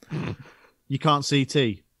 You can't see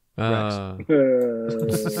T. Boo.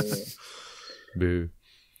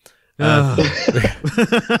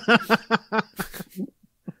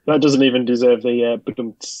 That doesn't even deserve the.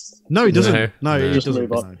 No, he doesn't. No, he Just doesn't.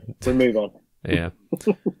 move on. We move on. Yeah.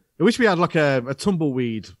 I wish we had like a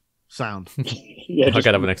tumbleweed sound. Yeah, I'll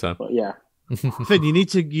get up next time. Yeah. Finn, you need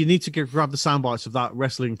to grab the sound bites of that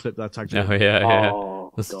wrestling clip that I tagged you. Oh, yeah.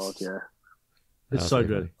 Oh God, yeah. It's so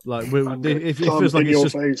good. Like it Come feels like in your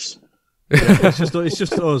it's face.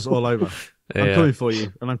 just us all over. I'm Yeah. coming for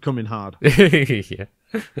you, and I'm coming hard. Yeah.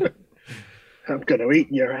 I'm gonna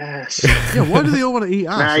eat your ass. Yeah, why do they all want to eat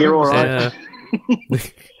ass? Nah, you're all right. Yeah.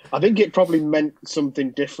 I think it probably meant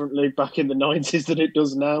something differently back in the 90s than it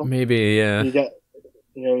does now. Maybe, yeah. You get,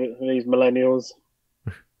 these millennials.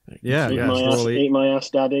 Yeah, Eat, yeah. my ass, eat my ass,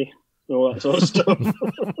 daddy. All that sort of stuff.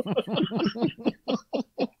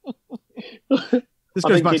 This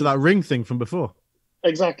goes back to that ring thing from before.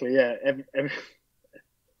 Exactly, yeah.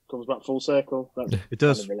 Comes back full circle. That's It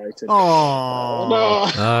does. kind of related. Oh,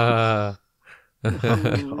 No.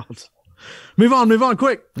 God. Move on,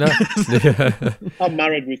 quick. No. I'm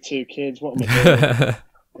married with 2 kids. What am I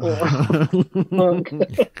doing?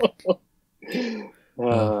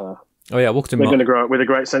 Oh yeah, I walked in. They're going to grow up with a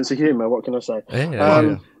great sense of humour. What can I say?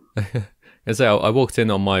 Yeah. And so I walked in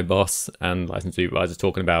on my boss and license supervisor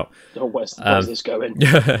talking about. Oh, where's this going?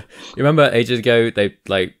 You remember ages ago they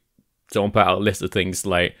someone put out a list of things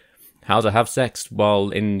like how to have sex while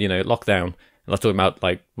in lockdown, and I was talking about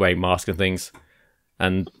like wearing masks and things,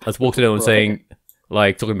 and I was walking in and saying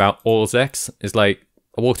like talking about oral sex. It's like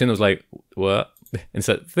I walked in and was like, what? And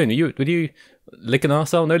said, Finn, would you lick an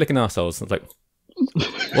arsehole? No licking arseholes. I was like,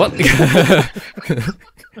 what?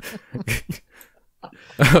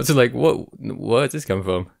 I was just like, where is this coming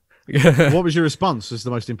from? What was your response? Is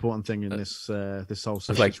the most important thing in this this whole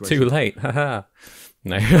situation. I was like, too late. Haha.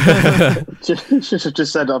 No. Should have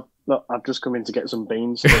just said, I've just come in to get some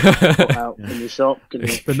beans to put out in the shop.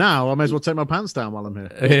 But now I may as well take my pants down while I'm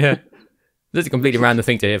here. Yeah. That's a completely random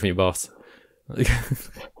thing to hear from your boss.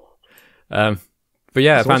 But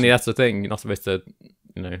yeah, apparently that's the thing. You're not supposed to,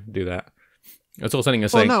 do that. It's also something you're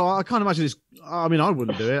saying. Well, no, I can't imagine it's. I mean, I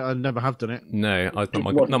wouldn't do it. I never have done it. No,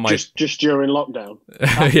 not my. Just during lockdown.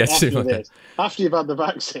 After you've had the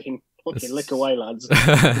vaccine, fucking lick away, lads.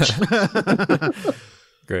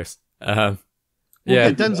 Gross. We'll Yeah.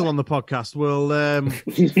 get Denzel on the podcast. We'll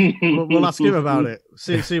ask him about it.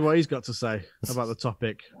 See what he's got to say about the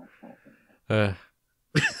topic. Fun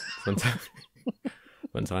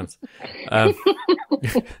times.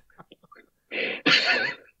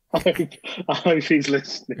 I hope he's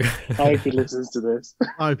listening. I hope he listens to this.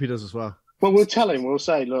 I hope he does as well. Well, we'll tell him. We'll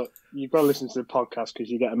say, look, you've got to listen to the podcast because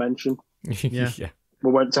you get a mention. Yeah.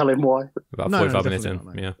 We won't tell him why. About No, 45 minutes in.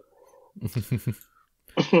 definitely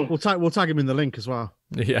Yeah. We'll tag him in the link as well.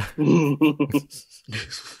 Yeah.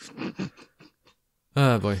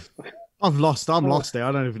 Oh boy. I'm lost here.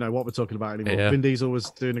 I don't even know what we're talking about anymore. Yeah. Vin Diesel was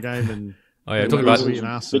doing a game and Oh yeah, talking about eating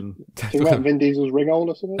ass and Talking about Vin Diesel's ring hole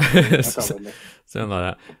or something? I can't remember. something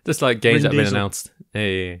like that. Just like games Vin that have been Diesel. announced.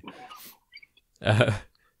 Hey.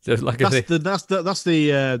 So like I that's say,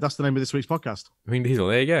 the name of this week's podcast. Vin Diesel.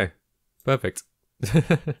 There you go. Perfect.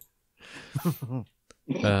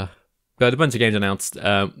 But a bunch of games announced.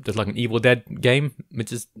 There's like an Evil Dead game,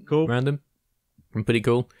 which is Cool. random and pretty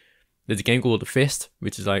cool. There's a game called The Fist,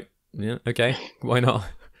 which is like, yeah, okay, why not?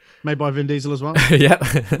 Made by Vin Diesel as well. Yep.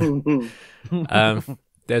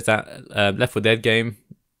 There's that Left 4 Dead game.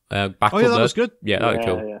 Back Oh 4 yeah, that Blood. was good. Yeah, that was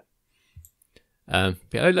cool. Yeah.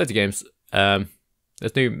 Yeah, loads of games.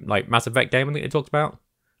 There's new like Mass Effect game I think they talked about.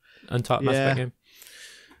 Untitled Mass Effect game.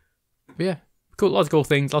 But yeah, cool. Lots of cool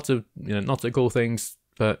things. Lots of not so cool things.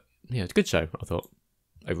 But yeah, it's a good show. I thought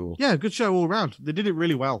overall. Yeah, good show all around. They did it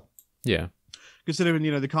really well. Yeah. Considering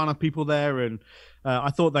they can't have people there, and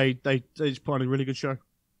I thought they just put on a really good show.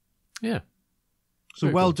 Yeah. So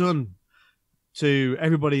Very well cool. done to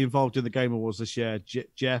everybody involved in the Game Awards this year,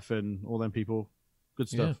 Jeff and all them people. Good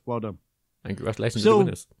stuff. Yeah. Well done. And congratulations Still to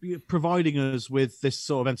the winners. providing us with this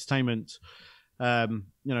sort of entertainment,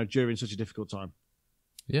 during such a difficult time.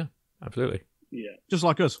 Yeah, absolutely. Yeah. Just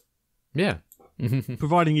like us, Yeah.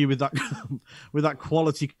 providing you with that with that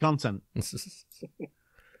quality content.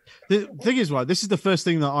 The thing is, right, this is the first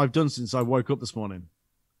thing that I've done since I woke up this morning.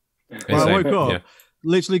 When I woke up, Yeah.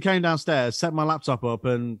 literally came downstairs, set my laptop up,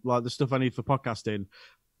 and like the stuff I need for podcasting,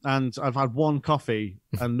 and I've had one coffee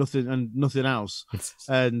and nothing else.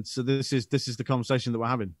 And so this is the conversation that we're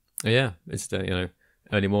having. Yeah, it's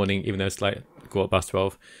early morning, even though it's like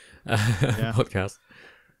 12:15 podcast.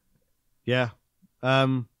 Yeah.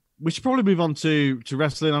 We should probably move on to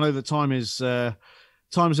wrestling. I know that time is of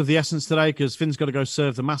the essence today because Finn's got to go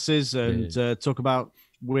serve the masses and talk about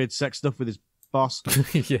weird sex stuff with his boss.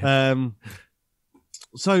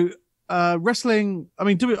 So wrestling, I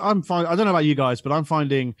mean, I'm fine. I don't know about you guys, but I'm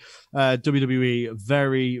finding WWE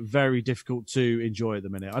very, very difficult to enjoy at the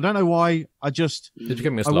minute. I don't know why. I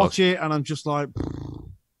watch it and I'm just like.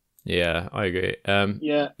 Yeah, I agree.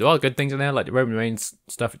 There are good things in there, like the Roman Reigns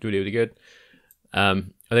stuff. It's really, really good. I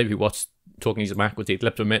don't know if you watched Talking Easy Mac with the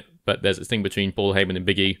clip from it, but there's this thing between Paul Heyman and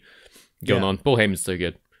Big E going on. Paul Heyman's so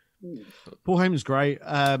good. Paul Heyman's great.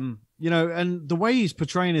 And the way he's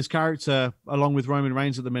portraying his character along with Roman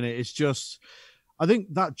Reigns at the minute is just, I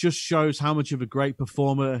think that just shows how much of a great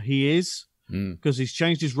performer he is because he's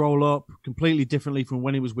changed his role up completely differently from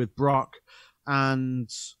when he was with Brock. And,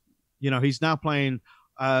 he's now playing,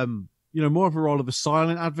 more of a role of a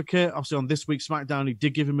silent advocate. Obviously on this week's SmackDown, he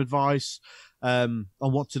did give him advice on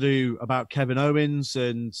what to do about Kevin Owens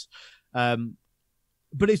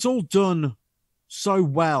but it's all done so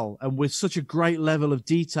well and with such a great level of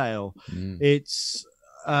detail. It's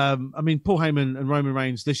Paul Heyman and Roman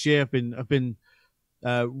Reigns this year have been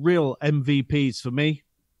real MVPs for me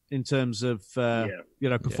in terms of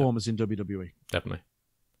performance in WWE. Definitely.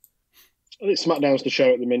 I think SmackDown's the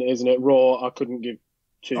show at the minute, isn't it? Raw, I couldn't give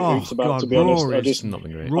two hoots about, to be honest. I just not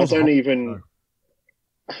been great. I don't even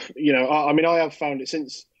I have found it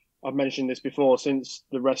since I've mentioned this before, since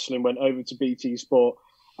the wrestling went over to BT Sport,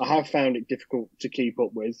 I have found it difficult to keep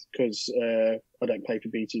up with because I don't pay for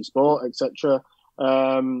BT Sport, etc.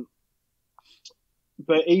 But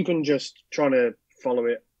even just trying to follow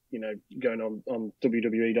it, going on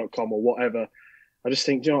WWE.com or whatever, I just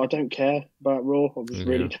think, I don't care about Raw. I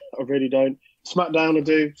really don't. SmackDown I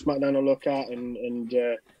do. SmackDown I look at and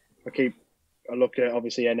I look at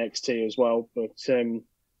obviously NXT as well. But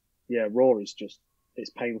Raw is it's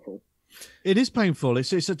painful. It is painful.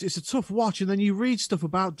 It's a tough watch, and then you read stuff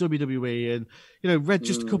about WWE, and read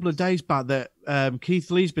just a couple of days back that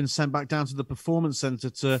Keith Lee's been sent back down to the Performance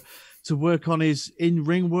Center to work on his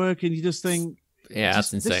in-ring work, and you just think,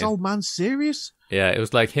 that's insane. This old man's serious. Yeah, it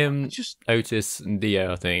was like him, Otis and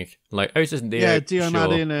Dio, I think. Like Otis and Dio. Yeah, Dio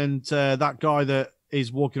Madden and that guy that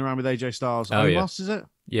is walking around with AJ Styles. Omos, is it?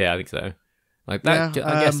 Yeah, I think so. Like that.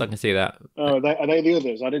 I guess I can see that. Oh, are they the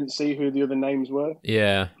others? I didn't see who the other names were.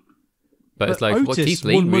 Yeah. But it's like, Otis Keith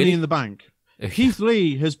Lee won really? Money in the Bank. Keith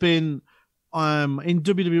Lee has been in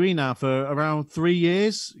WWE now for around 3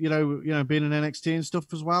 years. Being in NXT and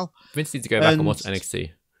stuff as well. Vince needs to go back and watch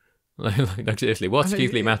NXT. Like seriously, watch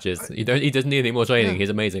Keith Lee matches. He doesn't need any more training. He's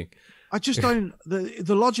amazing. I just don't.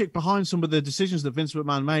 The logic behind some of the decisions that Vince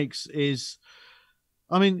McMahon makes is,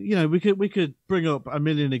 we could bring up a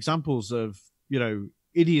million examples of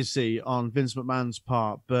idiocy on Vince McMahon's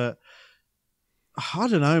part, but I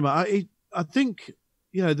don't know, man. I think,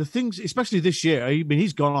 the things, especially this year,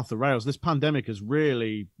 he's gone off the rails. This pandemic has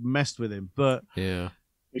really messed with him. But, he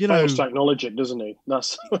fails to acknowledge it, doesn't he?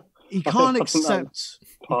 He can't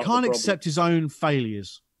accept his own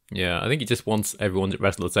failures. Yeah, I think he just wants everyone to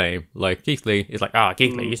wrestle the same. Like, Keith Lee is like,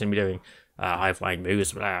 Keith Lee, he's going to be doing high-flying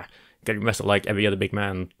moves, getting wrestled like every other big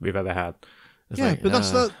man we've ever had.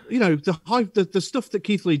 That's the stuff that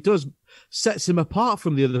Keith Lee does sets him apart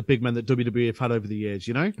from the other big men that WWE have had over the years,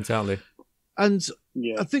 Exactly. And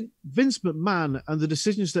I think Vince McMahon and the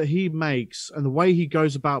decisions that he makes and the way he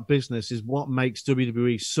goes about business is what makes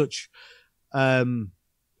WWE such a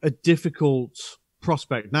difficult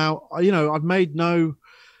prospect. Now, I've made no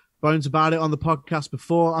bones about it on the podcast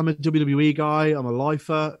before. I'm a WWE guy. I'm a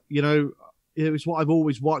lifer. It's what I've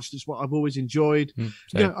always watched. It's what I've always enjoyed.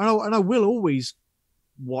 And I will always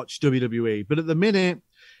watch WWE. But at the minute,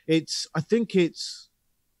 I think it's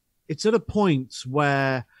at a point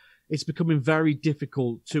where it's becoming very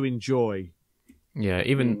difficult to enjoy. Yeah,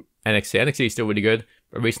 even NXT. NXT is still really good.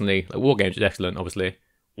 But recently, War Games is excellent, obviously.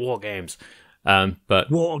 War Games. But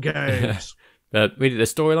War Games. But really, the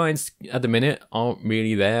storylines at the minute aren't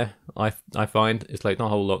really there. I find it's like not a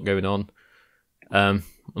whole lot going on. I'm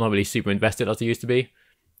not really super invested as I used to be.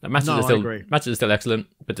 Matches are still excellent,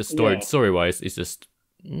 but the story wise, it's just.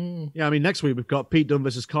 Yeah, next week we've got Pete Dunne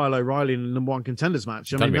versus Kyle O'Reilly in the number one contenders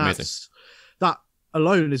match. That'd be amazing. That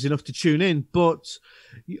alone is enough to tune in. But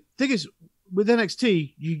the thing is, with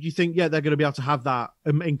NXT, you think, they're going to be able to have that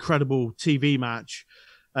incredible TV match.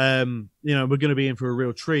 We're going to be in for a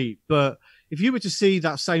real treat. But if you were to see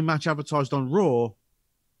that same match advertised on Raw,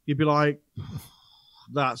 you'd be like,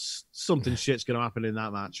 that's something shit's going to happen in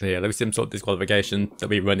that match. Yeah, there'll be some sort of disqualification. They'll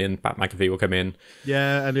be running. Pat McAfee will come in.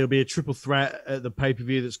 Yeah, and it'll be a triple threat at the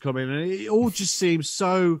pay-per-view that's coming, and it all just seems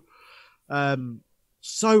so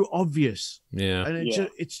obvious. Yeah, and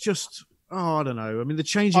it's just I don't know. I mean, the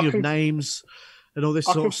changing of names and all this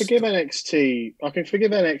sort of stuff. NXT. I can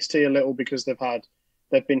forgive NXT a little because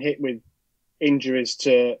they've been hit with injuries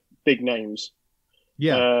to big names.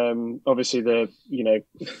 Yeah. Obviously, you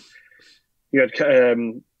had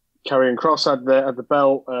Karrion Kross had the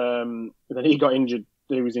belt. Then he got injured.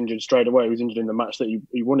 He was injured straight away. He was injured in the match that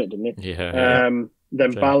he won it, didn't he? Yeah.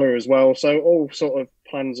 Then Balor as well. So all sort of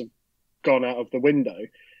plans have gone out of the window.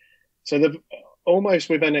 So they've almost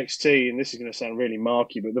with NXT, and this is going to sound really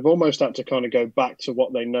marky, but they've almost had to kind of go back to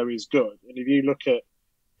what they know is good. And if you look at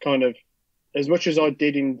kind of as much as I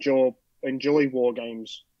did enjoy War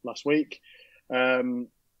Games last week, you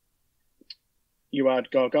had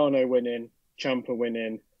Gargano winning, Ciampa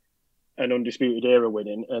winning, and Undisputed Era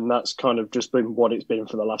winning, and that's kind of just been what it's been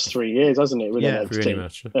for the last 3 years, hasn't it? With NXT. Pretty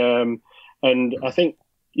much. And I think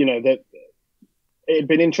that it'd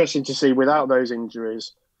been interesting to see without those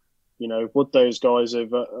injuries, would those guys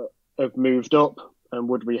have moved up, and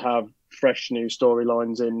would we have fresh new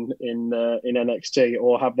storylines in NXT,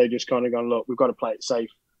 or have they just kind of gone, look, we've got to play it safe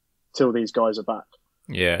till these guys are back?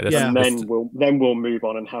 And then we'll move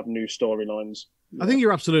on and have new storylines. I think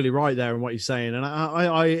you're absolutely right there in what you're saying, and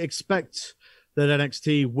I expect that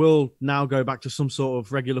NXT will now go back to some sort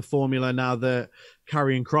of regular formula now that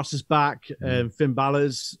Karrion Kross is back and Finn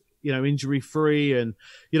Balor's injury free, and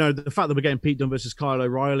the fact that we're getting Pete Dunne versus Kyle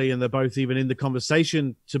O'Reilly and they're both even in the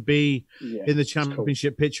conversation to be in the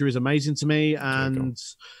championship picture is amazing to me. And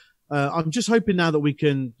I'm just hoping now that we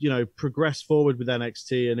can progress forward with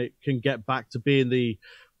NXT and it can get back to being the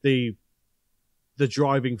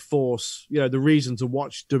driving force, the reason to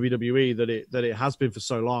watch WWE that it has been for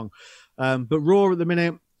so long. But Raw at the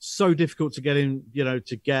minute, so difficult to get in,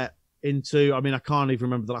 to get into. I mean, I can't even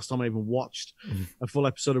remember the last time I even watched a full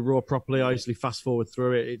episode of Raw properly. I usually fast forward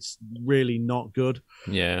through it. It's really not good.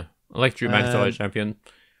 Yeah. I like Drew McIntyre champion.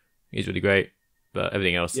 He's really great. But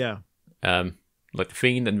everything else. Yeah. Like The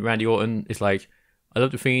Fiend and Randy Orton, it's like, I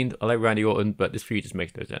love The Fiend, I like Randy Orton, but this feud just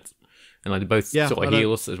makes no sense. And like they're both sort of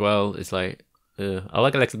heels as well. It's like, I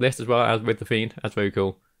like Alexa Bliss as well as with The Fiend. That's very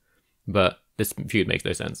cool. But this feud makes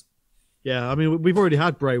no sense. Yeah, I mean, we've already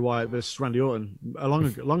had Bray Wyatt versus Randy Orton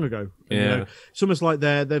long ago. Yeah. It's almost like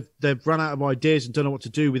they've run out of ideas and don't know what to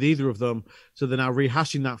do with either of them. So they're now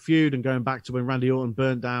rehashing that feud and going back to when Randy Orton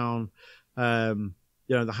burnt down, the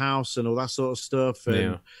house and all that sort of stuff.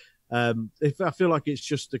 And I feel like it's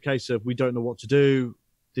just a case of we don't know what to do.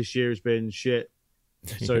 This year has been shit.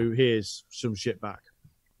 So here's some shit back.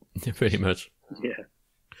 Pretty much. Yeah.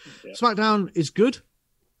 SmackDown is good.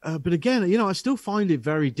 But again, I still find it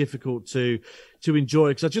very difficult to enjoy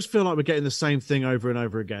because I just feel like we're getting the same thing over and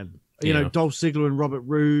over again. Dolph Ziggler and Robert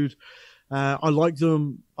Roode. I like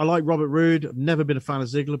them. I like Robert Roode. I've never been a fan of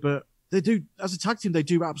Ziggler, but they do, as a tag team, they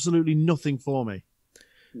do absolutely nothing for me.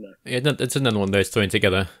 No. Yeah, it's another one of those throwing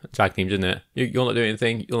together tag teams, isn't it? You're not doing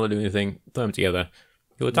anything. You're not doing anything. Throw them together.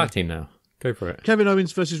 You're a tag team now. Go for it. Kevin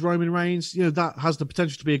Owens versus Roman Reigns. that has the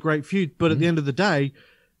potential to be a great feud, but at the end of the day,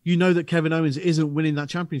 that Kevin Owens isn't winning that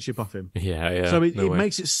champaionship off him. Yeah. So it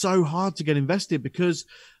makes it so hard to get invested because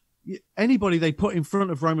anybody they put in front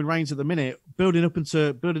of Roman Reigns at the minute, building up to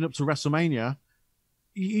WrestleMania,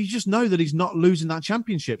 you just know that he's not losing that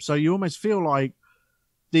championship. So you almost feel like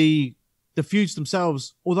the feuds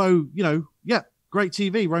themselves, although, great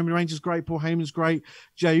TV. Roman Reigns is great. Paul Heyman's great.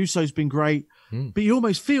 Jey Uso's been great. But you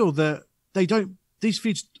almost feel that these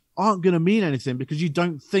feuds aren't going to mean anything because you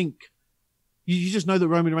don't think, you just know that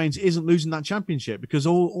Roman Reigns isn't losing that championship because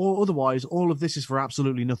otherwise all of this is for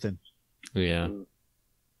absolutely nothing. Yeah.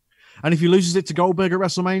 And if he loses it to Goldberg at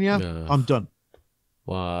WrestleMania, I'm done.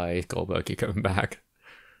 Why is Goldberg keep coming back?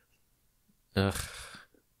 Ugh.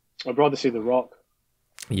 I'd rather see The Rock.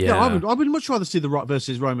 Yeah, I would much rather see The Rock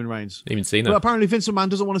versus Roman Reigns. Even seen it. But apparently Vince McMahon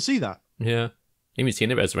doesn't want to see that. Yeah. Even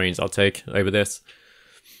seen it versus Reigns, I'll take over this.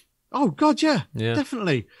 Oh, God, yeah.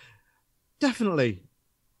 Definitely.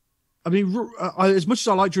 I mean, as much as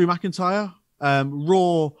I like Drew McIntyre,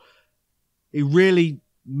 Raw, he really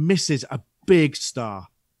misses a big star.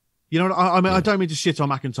 I don't mean to shit on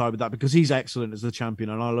McIntyre with that because he's excellent as the champion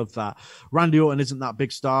and I love that. Randy Orton isn't that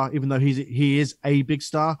big star, even though he is a big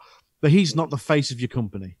star, but he's not the face of your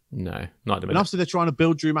company. No, not at the minute. And obviously they're trying to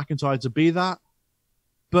build Drew McIntyre to be that,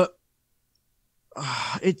 but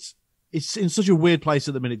it's in such a weird place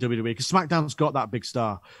at the minute, WWE, because SmackDown's got that big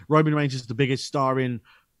star. Roman Reigns is the biggest star in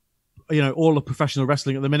all of professional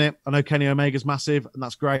wrestling at the minute. I know Kenny Omega's massive, and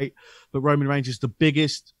that's great, but Roman Reigns is the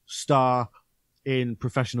biggest star in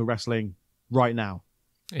professional wrestling right now.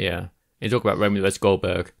 Yeah. You talk about Roman vs.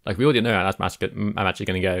 Goldberg. Like, we already know how that's actually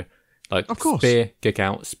going to go. Like, of course. Spear, kick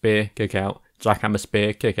out, jackhammer,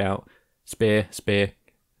 spear, kick out, spear.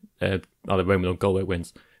 Either Roman or Goldberg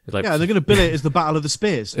wins. It's like, yeah, they're going to bill it as the Battle of the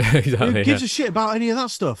Spears. Exactly, Who gives a shit about any of that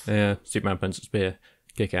stuff? Yeah, Superman punch, spear,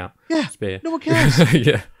 kick out, yeah, spear. No one cares.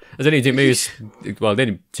 Yeah. There's only two moves. Well, the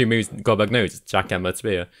only two moves Goldberg knows is jackhammer,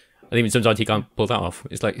 spear. And even sometimes he can't pull that off.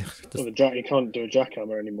 It's like... Well, you can't do a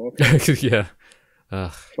jackhammer anymore. Yeah.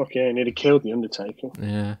 Fuck yeah, he nearly killed The Undertaker.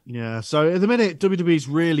 Yeah. So at the minute, WWE's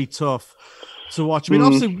really tough to watch. I mean,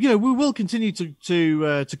 obviously, we will continue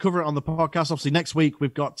to cover it on the podcast. Obviously, next week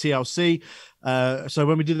we've got TLC. So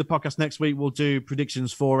when we do the podcast next week, we'll do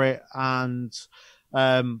predictions for it, and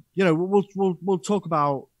we'll talk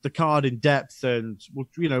about the card in depth, and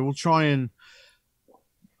we'll try.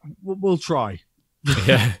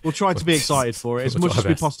 Yeah. We'll try to be excited for it as much as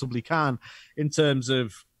we possibly can in terms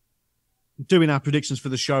of doing our predictions for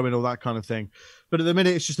the show and all that kind of thing. But at the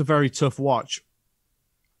minute, it's just a very tough watch.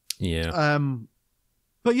 Yeah.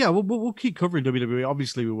 But yeah, we'll keep covering WWE.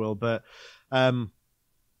 Obviously, we will. But at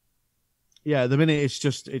the minute,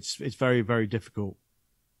 it's very, very difficult.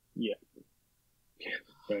 Yeah.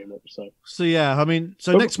 Very much so. So yeah, I mean,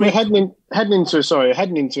 next we're week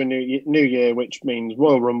heading into a new year, which means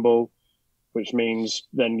Royal Rumble, which means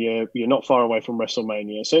then you're not far away from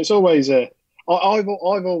WrestleMania. So it's always I've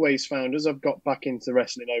always found, as I've got back into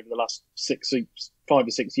wrestling over the last 5 or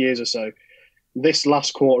 6 years or so, this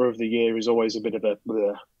last quarter of the year is always a bit of a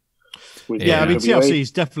bleh. I mean, TLC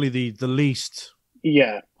is definitely the least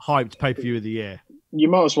hyped pay-per-view of the year. You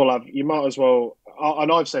might as well,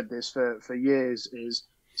 and I've said this for years, is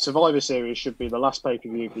Survivor Series should be the last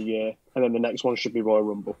pay-per-view of the year, and then the next one should be Royal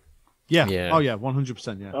Rumble. Yeah. Oh yeah,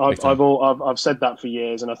 100%. Yeah. I've said that for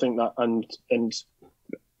years, and I think that, and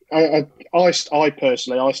I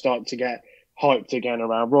personally start to get hyped again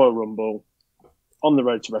around Royal Rumble, on the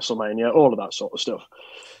road to WrestleMania, all of that sort of stuff.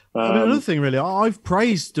 I mean, another thing, really, I've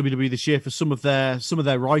praised WWE this year for some of their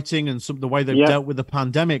writing and the way they've dealt with the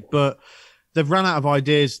pandemic, but they've run out of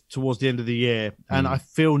ideas towards the end of the year, and I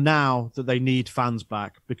feel now that they need fans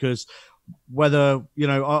back, because whether,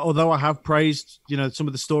 although I have praised, some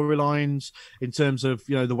of the storylines in terms of,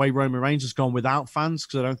 the way Roman Reigns has gone without fans,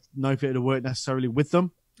 because I don't know if it would have worked necessarily with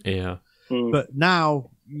them. Yeah. But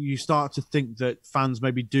now you start to think that fans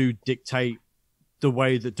maybe do dictate the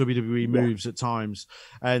way that WWE moves at times.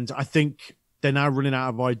 And I think they're now running out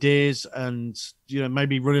of ideas and,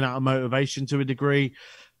 maybe running out of motivation to a degree.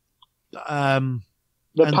 They're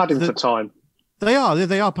padding for time. They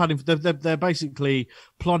are padding. They're basically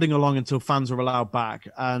plodding along until fans are allowed back.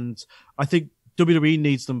 And I think WWE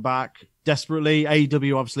needs them back desperately.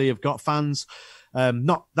 AEW obviously have got fans.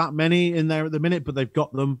 Not that many in there at the minute, but they've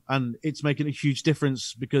got them, and it's making a huge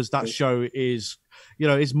difference, because that show is,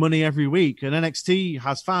 is money every week. And NXT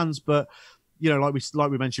has fans, but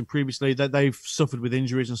like we mentioned previously, that they've suffered with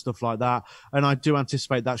injuries and stuff like that. And I do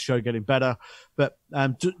anticipate that show getting better. But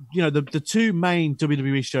the two main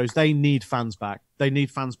WWE shows, they need fans back. They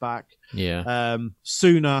need fans back. Yeah.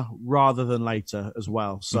 Sooner rather than later as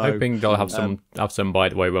well. So I'm hoping they'll have some by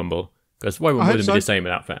the way Rumble. Because Royal Rumble wouldn't be the same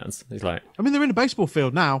without fans. It's like, I mean, they're in a baseball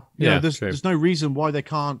field now. There's no reason why they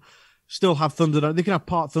can't still have Thunderdome. They can have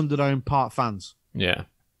part Thunderdome, part fans. Yeah,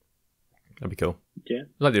 that'd be cool. Yeah,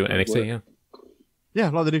 like they do at NXT. Yeah, yeah,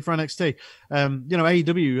 like they do for NXT.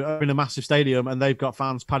 AEW are in a massive stadium, and they've got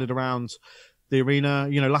fans padded around the arena.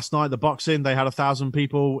 Last night the boxing, they had 1,000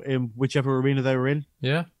 people in whichever arena they were in.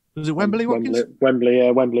 Yeah, was it Wembley? Watkins? Wembley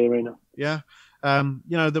Arena. Yeah.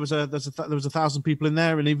 There was 1,000 people in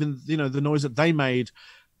there, and even the noise that they made,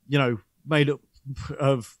 made up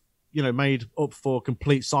for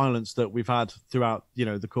complete silence that we've had throughout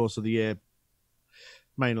the course of the year,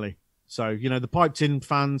 mainly. So the piped in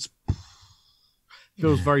fans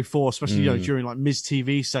feels very forced, especially during like Miz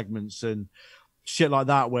TV segments and shit like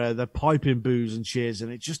that, where they're piping boos and cheers,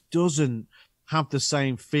 and it just doesn't have the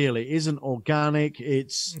same feel. It isn't organic.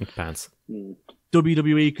 It's pants.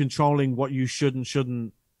 WWE controlling what you should and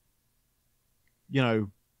shouldn't,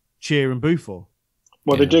 cheer and boo for.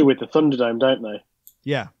 Well, they do with the Thunderdome, don't they?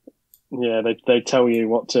 Yeah. Yeah, they tell you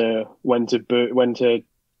when to boo, when to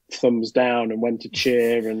thumbs down, and when to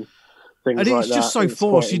cheer and things like that. And it's just so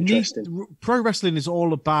forced. You need pro wrestling is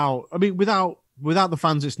all about. I mean, without the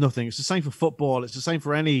fans, it's nothing. It's the same for football. It's the same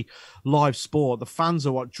for any live sport. The fans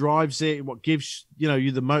are what drives it, what gives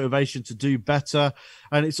you the motivation to do better.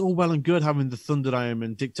 And it's all well and good having the Thunderdome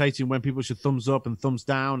and dictating when people should thumbs up and thumbs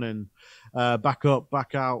down and back up,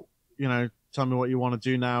 back out, tell me what you want to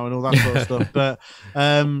do now and all that sort of stuff. But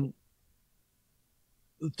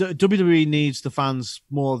WWE needs the fans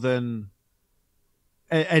more than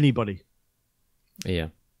anybody. Yeah,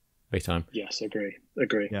 big time. Yes, agree.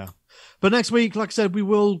 Yeah. But next week, like I said, we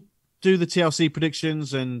will do the TLC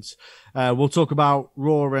predictions, and we'll talk about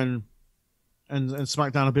Raw and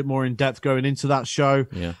SmackDown a bit more in depth going into that show.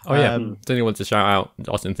 Yeah. Oh yeah. Don't you want to shout out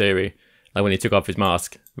Austin Theory? Like when he took off his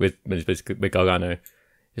mask with Gargano,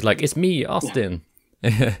 he's like, "It's me, Austin.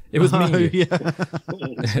 It was me. Oh, yeah.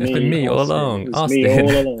 It's been me all along, Austin." Me all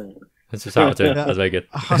along. That's just out to him. That's very good.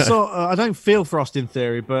 I don't feel for Austin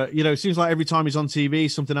Theory, but it seems like every time he's on TV,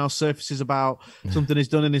 something else surfaces about something he's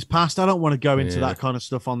done in his past. I don't want to go into that kind of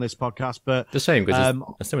stuff on this podcast, but the same because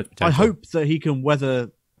so much potential. I hope that he can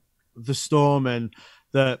weather the storm and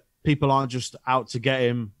that people aren't just out to get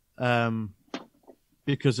him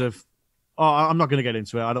because of. Oh, I'm not going to get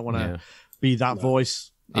into it. I don't want to be that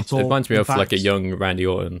voice at all. It reminds me of like a young Randy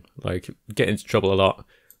Orton, like get into trouble a lot,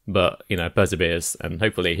 but perseveres, and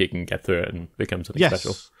hopefully he can get through it and become something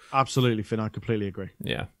special. Yes, absolutely, Finn. I completely agree.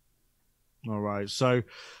 Yeah. All right. So,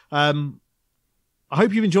 I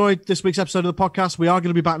hope you've enjoyed this week's episode of the podcast. We are going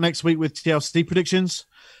to be back next week with TLC predictions,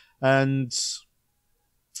 and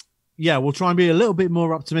we'll try and be a little bit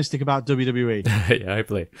more optimistic about WWE. Yeah,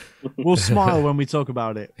 hopefully. We'll smile when we talk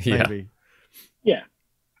about it. Maybe. Yeah.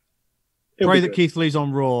 Pray that Keith Lee's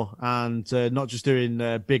on Raw and not just doing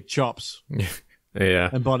big chops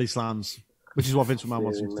and body slams, which is what Vince McMahon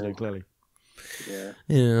wants him to do, clearly.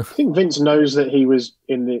 Yeah. I think Vince knows that he was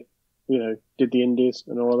in the, did the Indies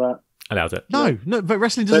and all of that. I doubt it. No, but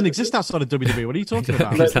wrestling doesn't exist outside of WWE. What are you talking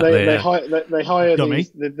about? They hire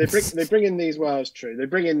these. They bring in these. Well, it's true. They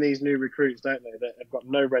bring in these new recruits, don't they? That have got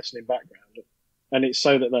no wrestling background, and it's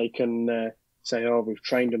so that they can say, "Oh, we've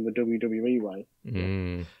trained them the WWE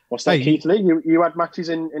way." What's that, Keith Lee? You had matches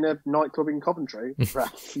in a nightclub in Coventry.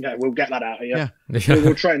 Yeah, we'll get that out of you. Yeah.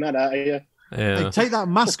 We'll train that out of you. Yeah. Hey, take that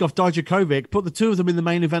mask off Dijakovic, put the two of them in the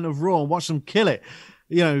main event of Raw, and watch them kill it.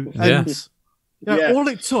 All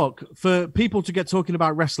it took for people to get talking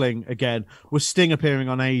about wrestling again was Sting appearing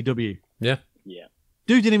on AEW. Yeah.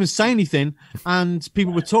 Dude didn't even say anything, and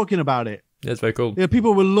people were talking about it. Yeah, it's very cool.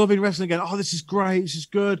 People were loving wrestling again. Oh, this is great. This is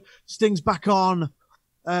good. Sting's back on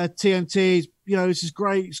TNT. This is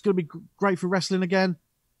great. It's going to be great for wrestling again.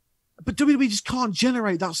 But WWE just can't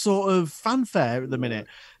generate that sort of fanfare at the minute,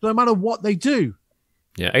 no matter what they do.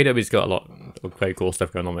 Yeah, AEW's got a lot of very cool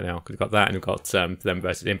stuff going on right now. We've got that, and we've got them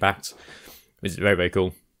versus Impact, which is very, very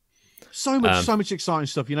cool. So much exciting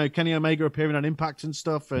stuff. Kenny Omega appearing on Impact and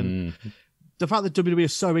stuff, and the fact that WWE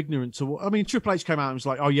is so ignorant to. I mean, Triple H came out and was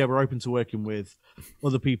like, "Oh yeah, we're open to working with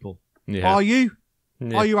other people." Yeah. Are you?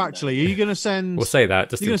 Yeah. Are you actually? Are you going to send? We'll say that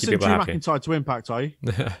just to keep people happy. Drew McIntyre to Impact, are you?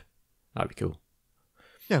 That'd be cool.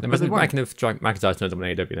 Yeah, imagine if Drew McIntyre turns up on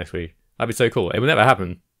AEW next week. That'd be so cool. It will never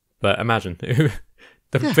happen, but imagine the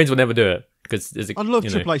Vince will never do it because I'd love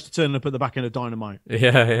Triple H to turn up at the back end of Dynamite.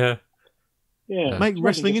 Yeah. Make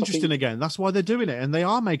wrestling interesting again. That's why they're doing it, and they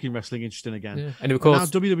are making wrestling interesting again. Yeah. And of course, now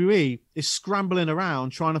WWE is scrambling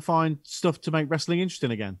around trying to find stuff to make wrestling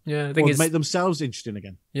interesting again. Yeah, I think or make themselves interesting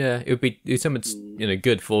again. Yeah, it would be so much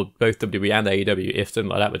good for both WWE and AEW if something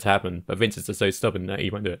like that would happen. But Vince is just so stubborn that he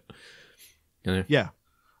won't do it. Yeah,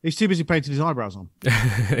 he's too busy painting his eyebrows on.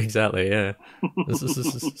 Exactly. Yeah.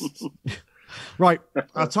 Right,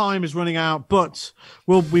 our time is running out, but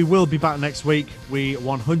we will be back next week. We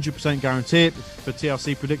 100% guarantee it for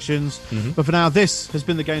TLC predictions. But for now, this has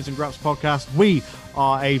been the Games and Graps podcast. We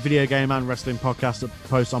are a video game and wrestling podcast that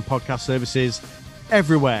posts on podcast services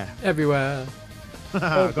everywhere. I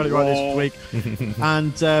got it right this week.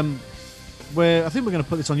 And I think we're going to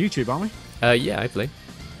put this on YouTube, aren't we? Yeah, hopefully.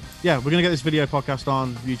 Yeah, we're going to get this video podcast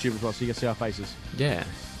on YouTube as well, so you can see our faces. Yeah,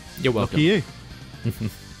 you're welcome. Lucky you.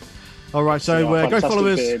 All right, so go follow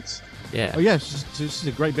us. Beards. Yeah. Oh, yeah, this is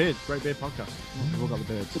a great beard podcast. We've all got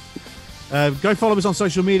the beards. Go follow us on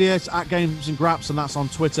social media. It's at Games and Graps, and that's on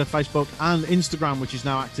Twitter, Facebook, and Instagram, which is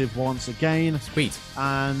now active once again. Sweet.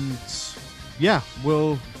 And yeah,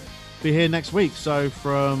 we'll be here next week. So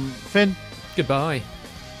from Finn. Goodbye.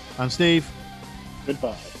 And Steve.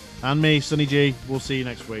 Goodbye. And me, Sonny G. We'll see you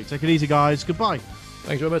next week. Take it easy, guys. Goodbye.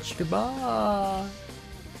 Thanks very much. Goodbye.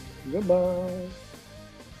 Goodbye.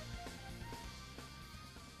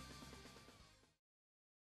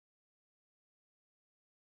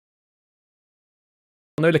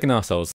 No looking arseholes.